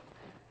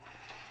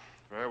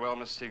 Very well,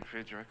 Miss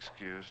Siegfried, you're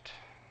excused.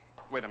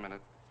 Wait a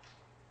minute.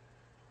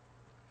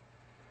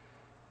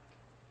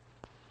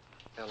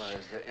 Ella,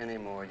 is there any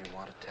more you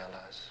want to tell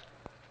us?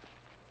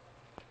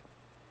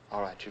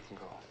 All right, you can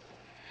go.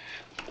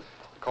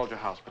 I called your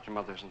house, but your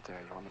mother isn't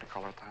there. You want me to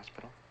call her at the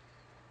hospital?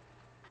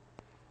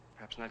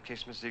 Perhaps in that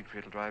case, Miss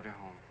Siegfried will drive you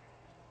home.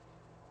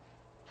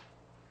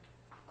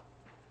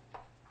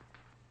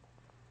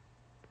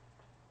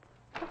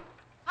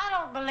 I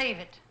don't believe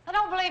it. I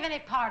don't believe any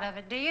part of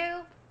it, do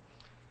you?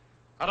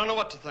 I don't know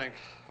what to think.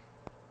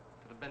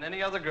 Could have been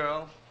any other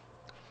girl.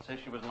 Say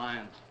she was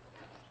lying.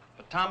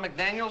 But Tom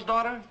McDaniel's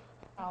daughter?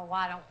 Oh,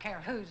 I don't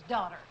care whose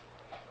daughter.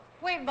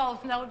 We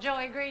both know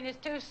Joey Green is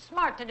too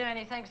smart to do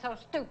anything so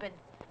stupid.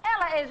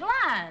 Ella is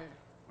lying.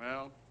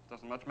 Well,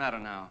 doesn't much matter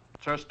now.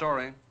 It's her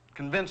story.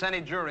 Convince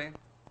any jury.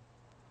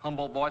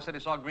 Humboldt boy said he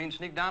saw Green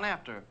sneak down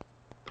after her.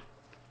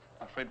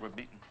 I'm afraid we're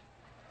beaten.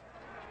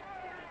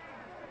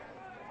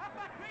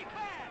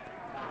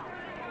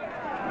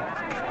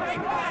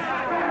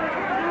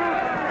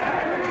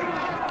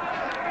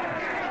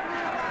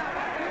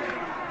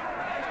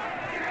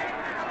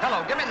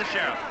 Hello, give me the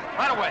sheriff.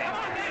 Right away.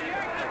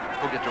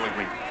 Go get Joey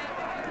Green.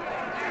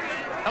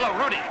 Hello,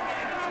 Rudy.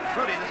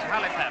 Rudy, this is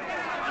Hallie Patton.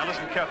 Now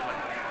listen carefully.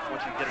 I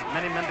want you to get as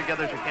many men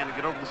together as you can to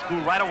get over to the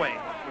school right away.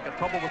 We've got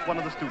trouble with one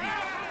of the students.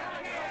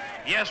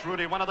 Yes,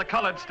 Rudy, one of the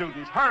colored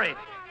students. Hurry.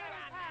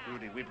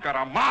 Rudy, we've got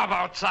a mob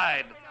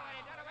outside.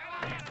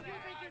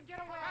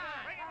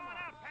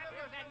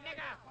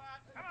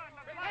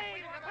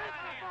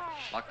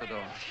 Lock the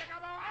door.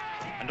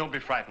 And don't be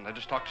frightened. I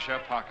just talked to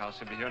Sheriff Parkhouse.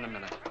 He'll be here in a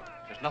minute.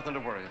 There's nothing to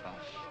worry about.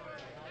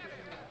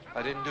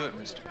 I didn't do it,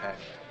 Mr.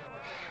 Patton.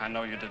 I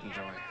know you didn't,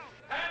 Joey.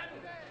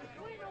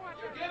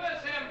 Give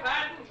us him,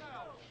 Patton.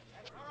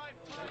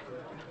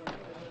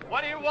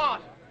 What do you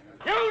want?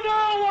 You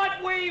know what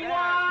we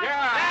want!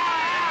 Yeah!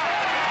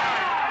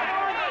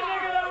 You're the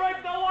nigga that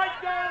raped the white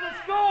guy in the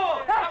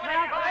school! That's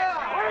right!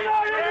 We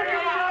know you're the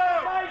nigga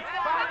that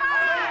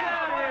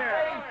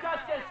raped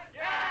justice!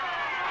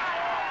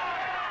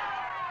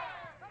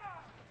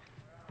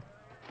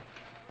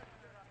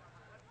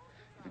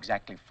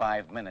 Exactly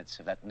 5 minutes.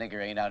 If that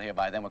nigger ain't out here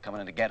by then, we're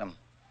coming in to get him.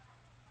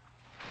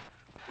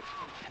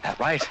 Is that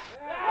right?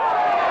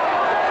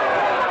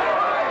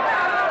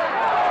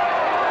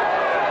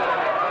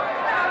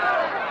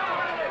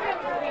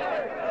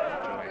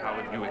 Joey, how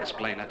would you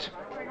explain it?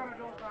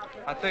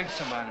 I think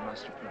somebody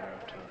must have put her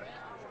up to it.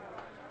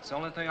 It's the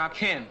only thing I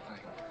can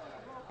think.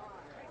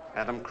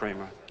 Adam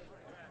Kramer.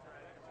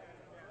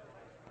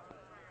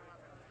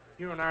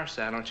 You're on our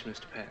side, aren't you,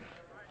 Mr. Patton?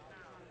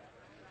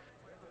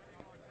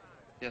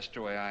 Yes,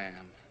 Joey, I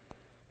am.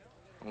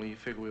 Only you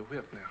figure we're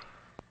whipped now.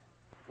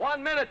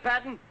 1 minute,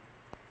 Patton.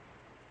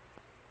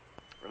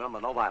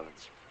 Remember, no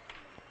violence.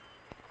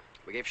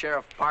 We gave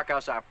Sheriff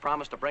Parkhouse our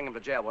promise to bring him to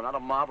jail. We're not a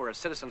mob, we're a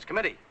citizens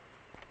committee.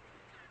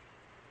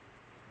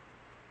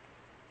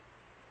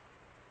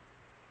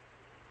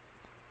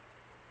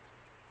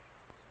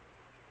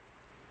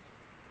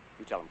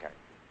 You tell him, Carrie.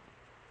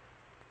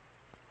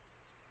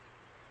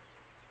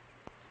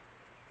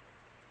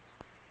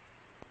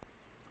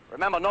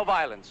 Remember, no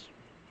violence.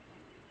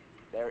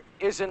 There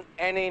isn't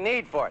any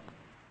need for it.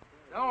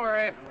 Don't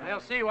worry. They'll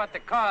see what the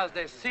cause.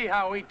 They see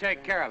how we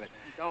take care of it.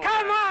 Come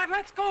on,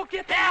 let's go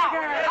get that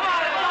girl.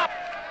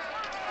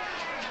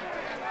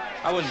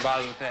 I wouldn't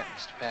bother with that,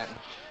 Mr. Patton.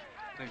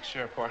 I think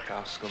Sheriff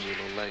Parkhouse is going to be a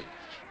little late.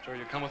 Sure,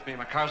 you come with me.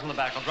 My car's in the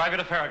back. I'll drive you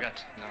to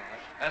Farragut. No,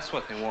 that's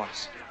what they want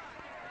us.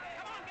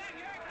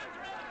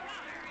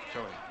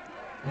 Joey.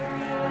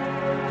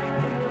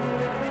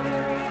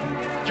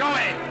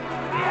 Joey!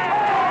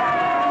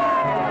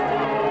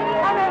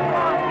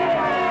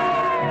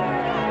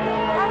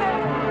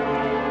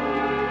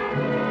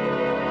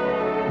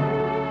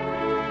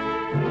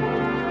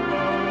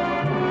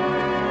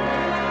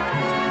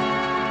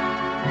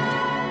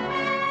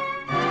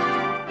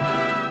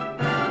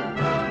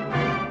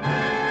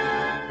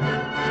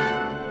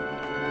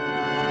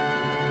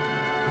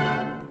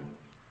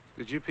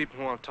 Did you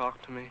people want to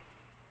talk to me?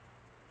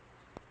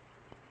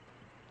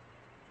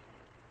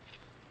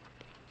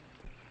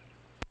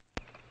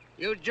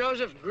 You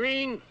Joseph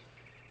Green?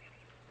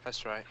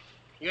 That's right.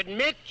 You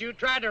admit you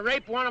tried to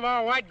rape one of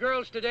our white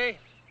girls today?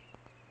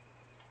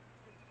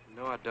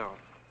 No, I don't.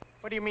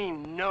 What do you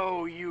mean,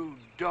 no, you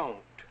don't?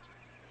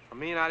 I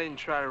mean, I didn't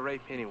try to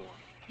rape anyone.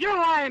 You're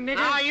lying, nigga.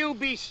 Now, you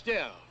be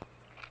still.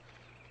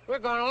 We're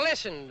going to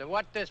listen to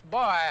what this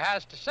boy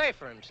has to say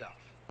for himself.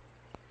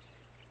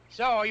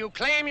 So, you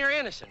claim you're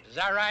innocent, is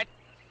that right?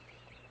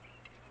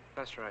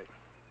 That's right.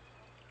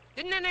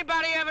 Didn't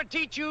anybody ever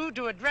teach you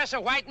to address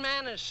a white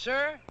man as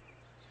sir?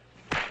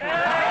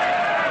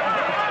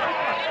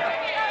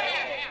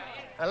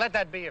 Now, let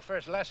that be your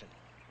first lesson.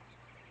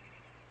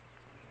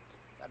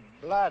 Got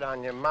blood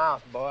on your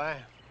mouth, boy.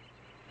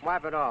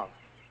 Wipe it off.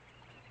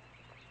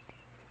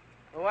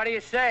 Well, what do you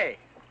say?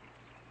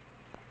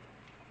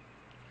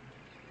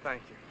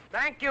 Thank you.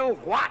 Thank you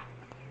what?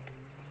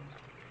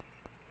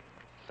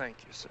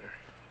 Thank you, sir.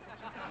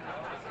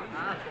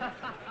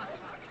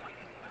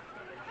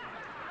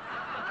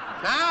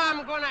 Now,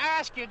 I'm going to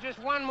ask you just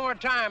one more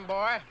time,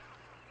 boy.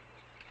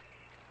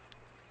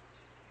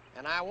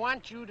 And I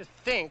want you to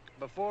think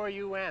before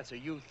you answer.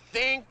 You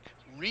think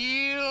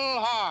real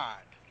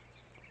hard.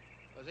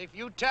 Because if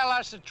you tell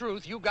us the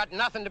truth, you got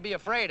nothing to be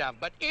afraid of.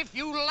 But if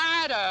you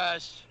lie to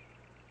us,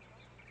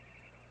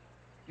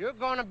 you're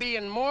going to be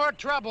in more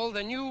trouble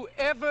than you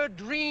ever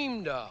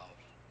dreamed of.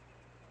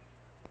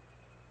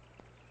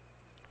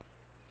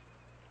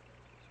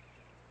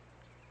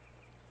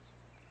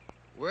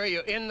 Were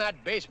you in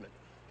that basement?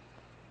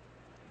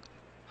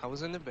 I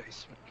was in the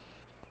basement.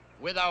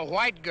 With a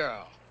white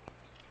girl?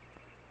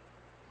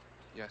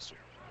 Yes, sir.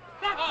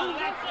 I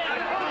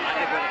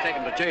think we're going to take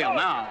him to jail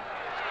now.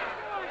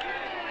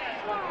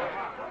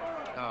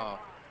 No.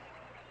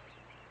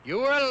 You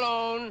were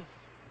alone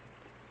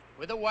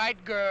with a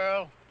white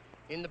girl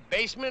in the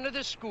basement of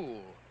the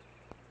school,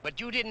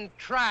 but you didn't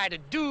try to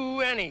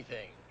do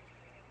anything.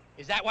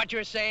 Is that what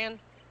you're saying?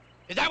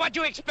 Is that what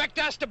you expect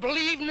us to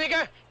believe,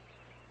 nigger?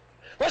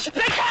 Well,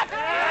 speak up!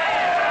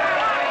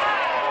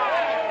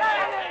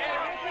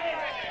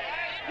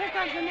 Here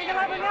comes the nigger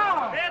lover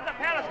now. There's the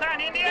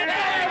Palestine Indian.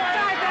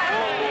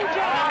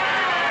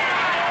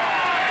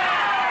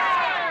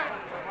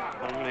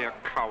 Only a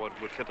coward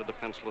would hit a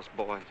defenseless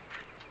boy.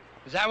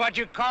 Is that what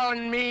you're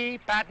calling me,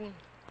 Patton?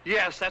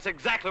 Yes, that's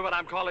exactly what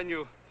I'm calling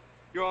you.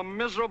 You're a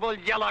miserable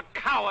yellow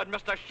coward,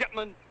 Mr.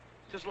 Shipman.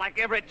 Just like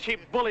every cheap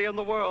bully in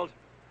the world.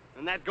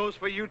 And that goes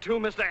for you too,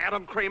 Mr.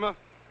 Adam Kramer.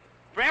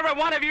 For every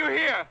one of you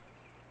here.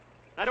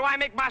 Now, do I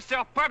make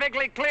myself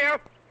perfectly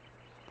clear?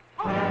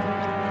 Remain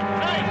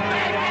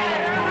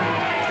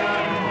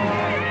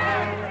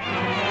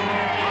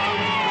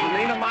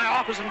in my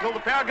office until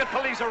the Farragut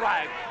police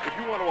arrive. If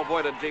you want to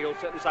avoid a jail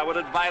sentence, I would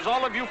advise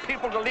all of you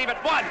people to leave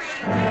at once.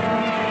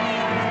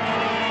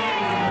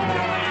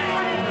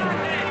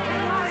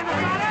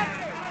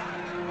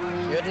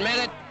 You admit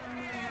it?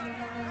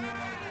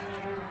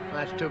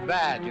 That's too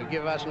bad. You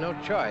give us no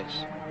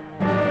choice.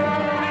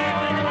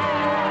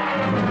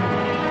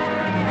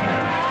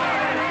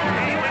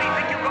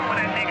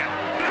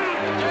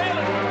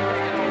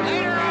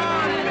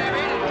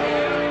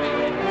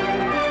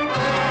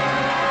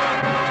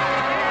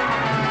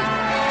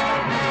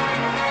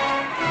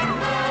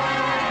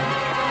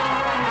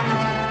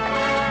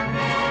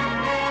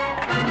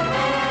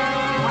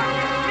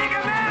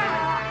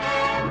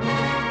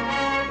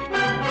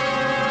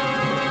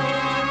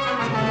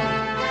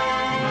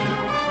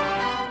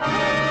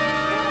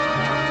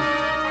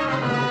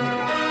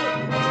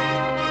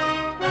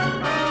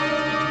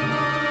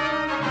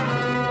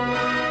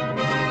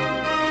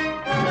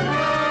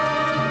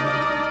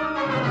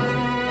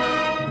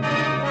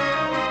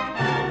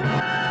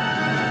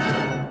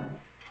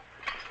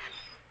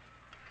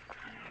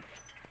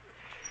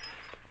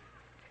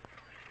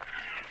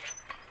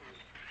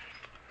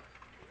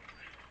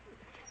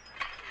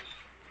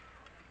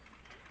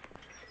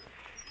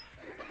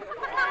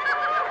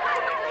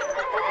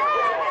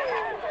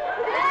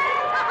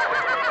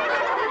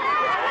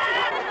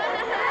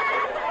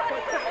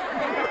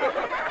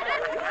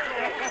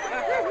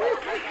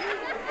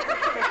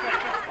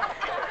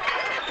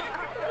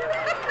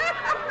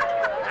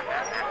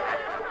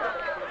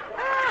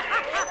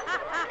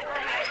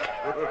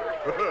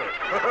 Hold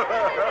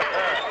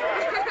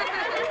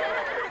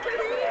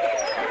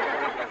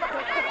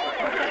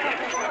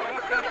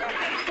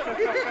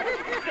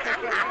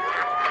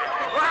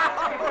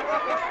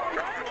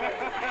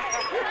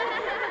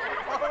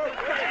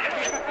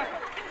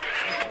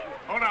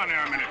on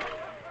there a minute.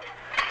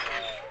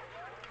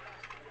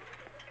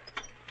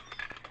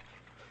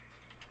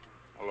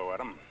 Hello,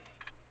 Adam.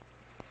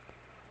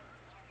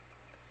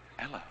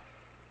 Ella.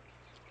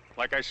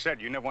 Like I said,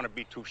 you never want to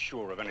be too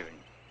sure of anything.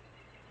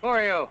 Who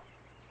are you?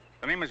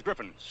 The name is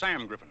Griffin,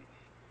 Sam Griffin.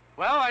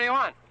 Well, what do you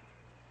want?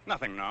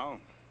 Nothing now.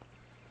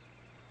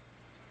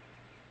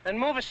 Then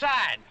move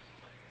aside.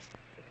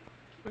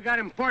 We got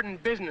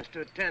important business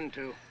to attend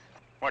to.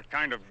 What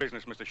kind of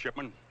business, Mr.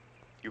 Shipman?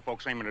 You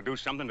folks aiming to do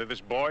something to this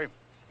boy?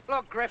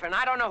 Look, Griffin,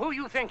 I don't know who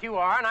you think you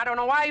are, and I don't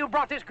know why you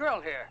brought this girl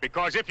here.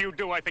 Because if you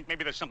do, I think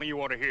maybe there's something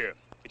you ought to hear.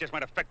 It just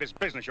might affect this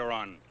business you're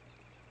on.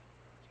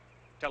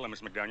 Tell him, Miss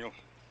McDaniel.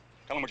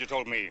 Tell him what you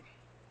told me.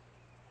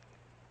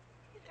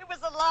 It was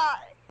a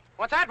lie.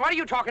 What's that? What are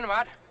you talking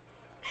about?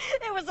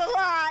 It was a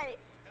lie.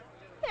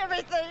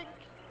 Everything.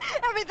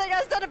 Everything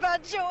I said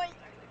about Joey.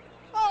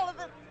 All of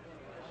it.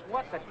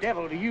 What the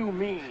devil do you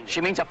mean?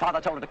 She means her father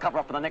told her to cover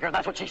up for the nigger.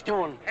 That's what she's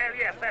doing. Hell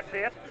yes, that's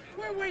it.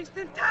 We're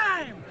wasting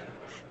time.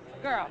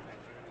 Girl,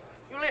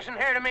 you listen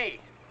here to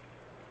me.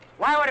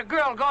 Why would a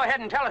girl go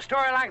ahead and tell a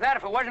story like that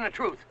if it wasn't the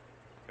truth?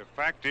 The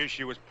fact is,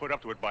 she was put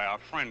up to it by our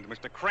friend,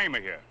 Mr. Kramer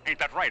here. Ain't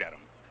that right,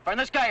 Adam? And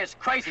this guy is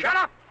crazy. Shut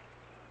up!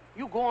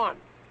 You go on.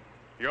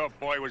 Your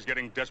boy was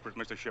getting desperate,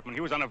 Mr. Shipman. He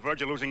was on the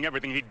verge of losing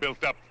everything he'd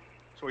built up.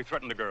 So he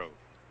threatened the girl.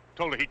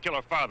 Told her he'd kill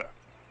her father.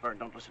 Vern,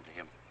 don't listen to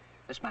him.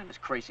 This man is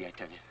crazy, I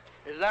tell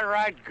you. Is that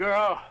right,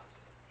 girl?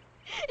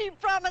 He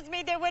promised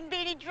me there wouldn't be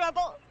any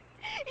trouble.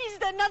 He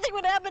said nothing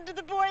would happen to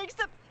the boy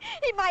except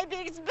he might be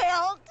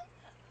expelled.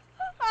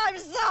 I'm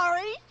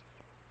sorry.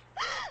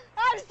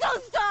 I'm so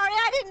sorry.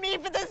 I didn't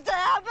mean for this to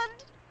happen.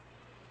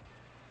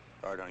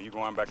 All right, honey, you go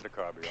on back to the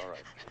car. Be all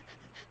right.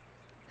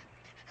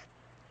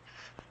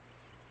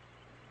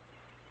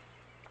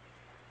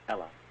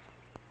 Ella.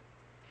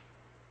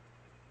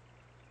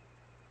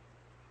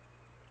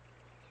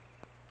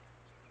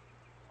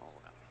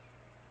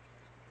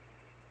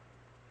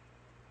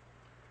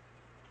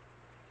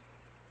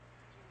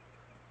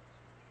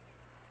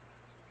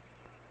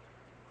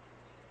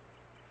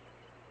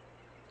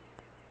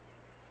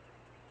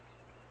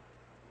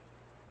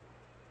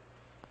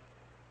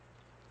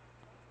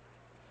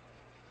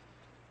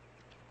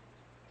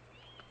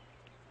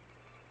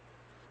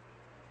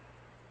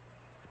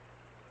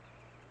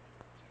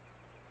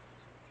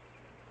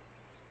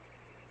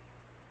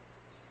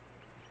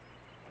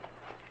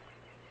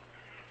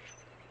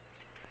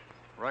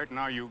 Right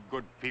now, you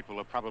good people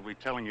are probably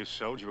telling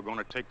yourselves you were going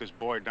to take this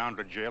boy down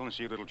to jail and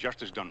see a little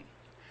justice done.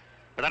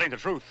 But that ain't the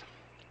truth.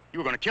 You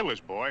were going to kill this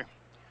boy.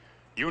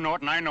 You know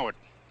it and I know it.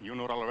 You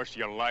know it all the rest of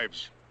your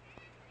lives.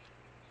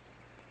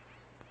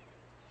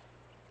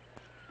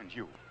 And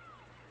you're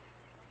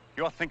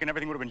thinking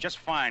everything would have been just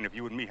fine if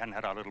you and me hadn't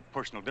had our little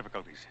personal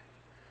difficulties.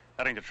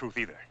 That ain't the truth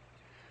either.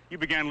 You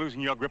began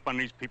losing your grip on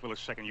these people the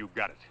second you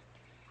got it.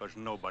 Because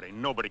nobody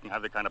can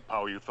have the kind of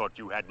power you thought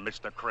you had,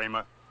 Mr.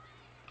 Kramer.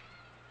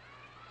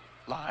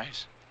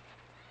 Lies.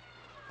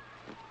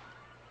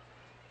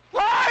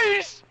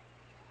 Lies!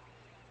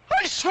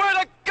 I swear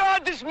to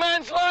God, this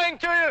man's lying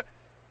to you!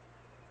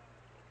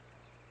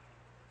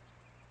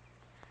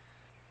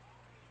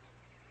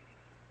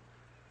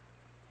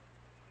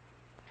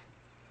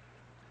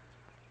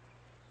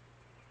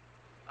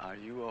 Are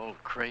you all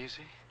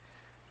crazy?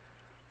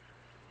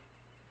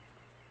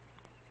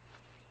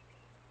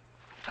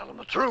 Tell them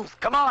the truth.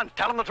 Come on,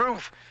 tell them the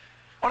truth.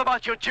 What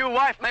about your Jew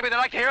wife? Maybe they'd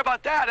like to hear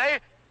about that, eh?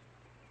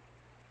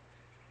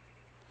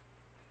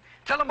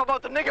 Tell them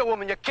about the nigger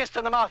woman you kissed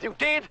in the mouth. You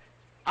did?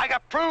 I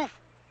got proof.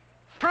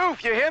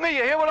 Proof, you hear me?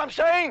 You hear what I'm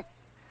saying?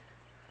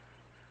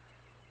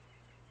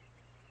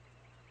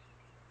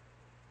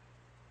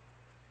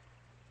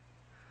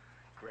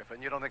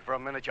 Griffin, you don't think for a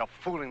minute you're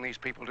fooling these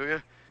people, do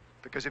you?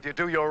 Because if you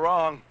do, you're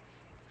wrong.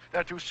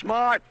 They're too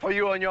smart for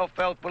you and your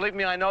filth. Believe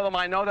me, I know them.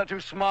 I know they're too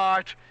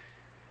smart.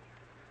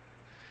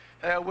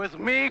 They're with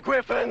me,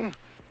 Griffin.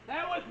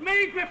 They're with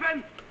me,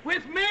 Griffin.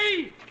 With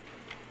me.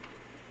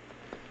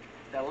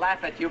 They'll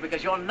laugh at you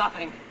because you're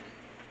nothing.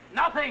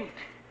 Nothing.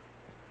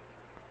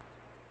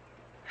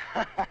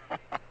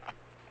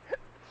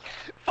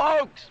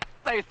 Folks,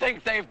 they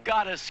think they've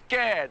got us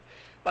scared,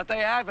 but they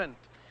haven't.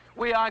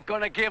 We aren't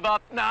going to give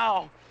up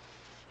now.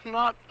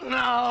 Not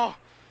now.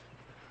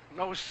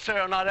 No,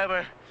 sir, not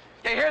ever.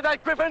 You hear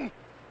that, Griffin?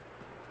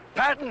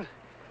 Patton,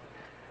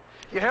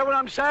 you hear what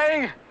I'm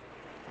saying?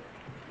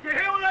 You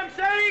hear what I'm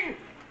saying?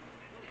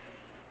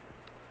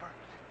 Vern,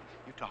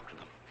 you talk to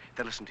them.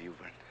 They'll listen to you,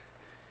 Vern.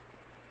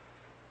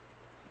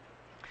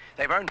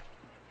 Hey, Vern.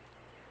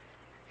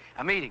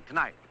 A meeting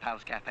tonight at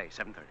Palace Cafe,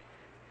 7:30.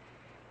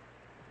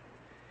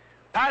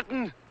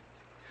 Patton,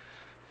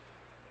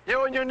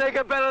 you and your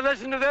nigger better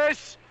listen to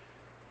this.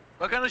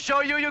 We're going to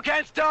show you you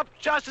can't stop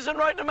justice and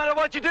right no matter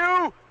what you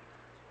do.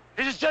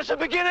 This is just the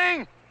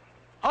beginning.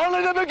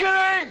 Only the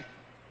beginning.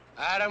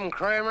 Adam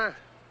Kramer.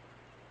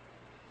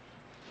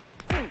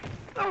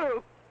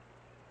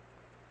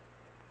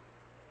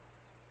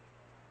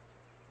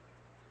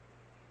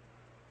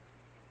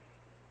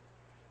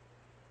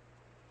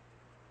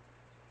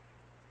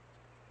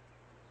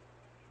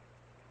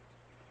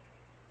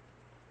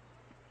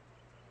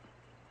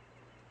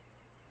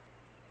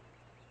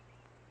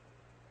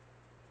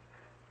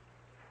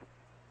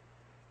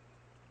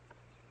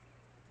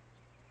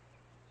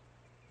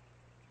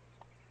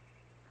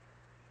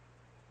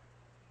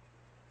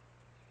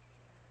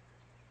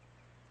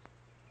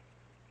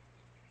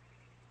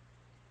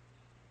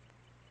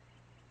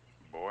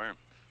 Boy,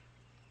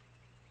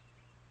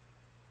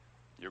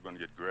 you're going to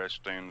get grass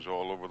stains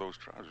all over those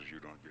trousers you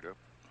don't get up.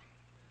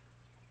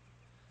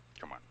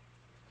 Come on.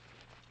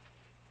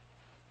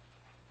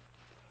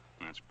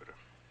 That's better.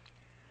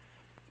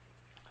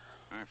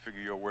 I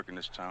figure your work in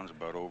this town's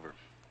about over.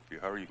 If you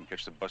hurry, you can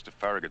catch the bus to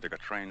Farragut. They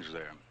got trains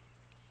there.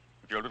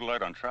 If you're a little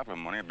light on traveling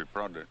money, I'd be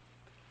proud to...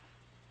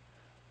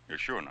 You're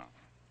sure now?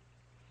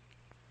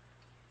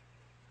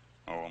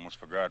 Oh, almost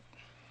forgot.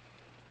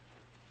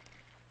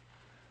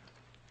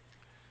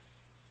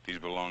 These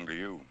belong to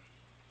you.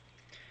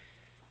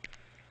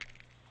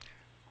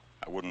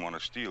 I wouldn't want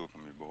to steal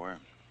from you, boy.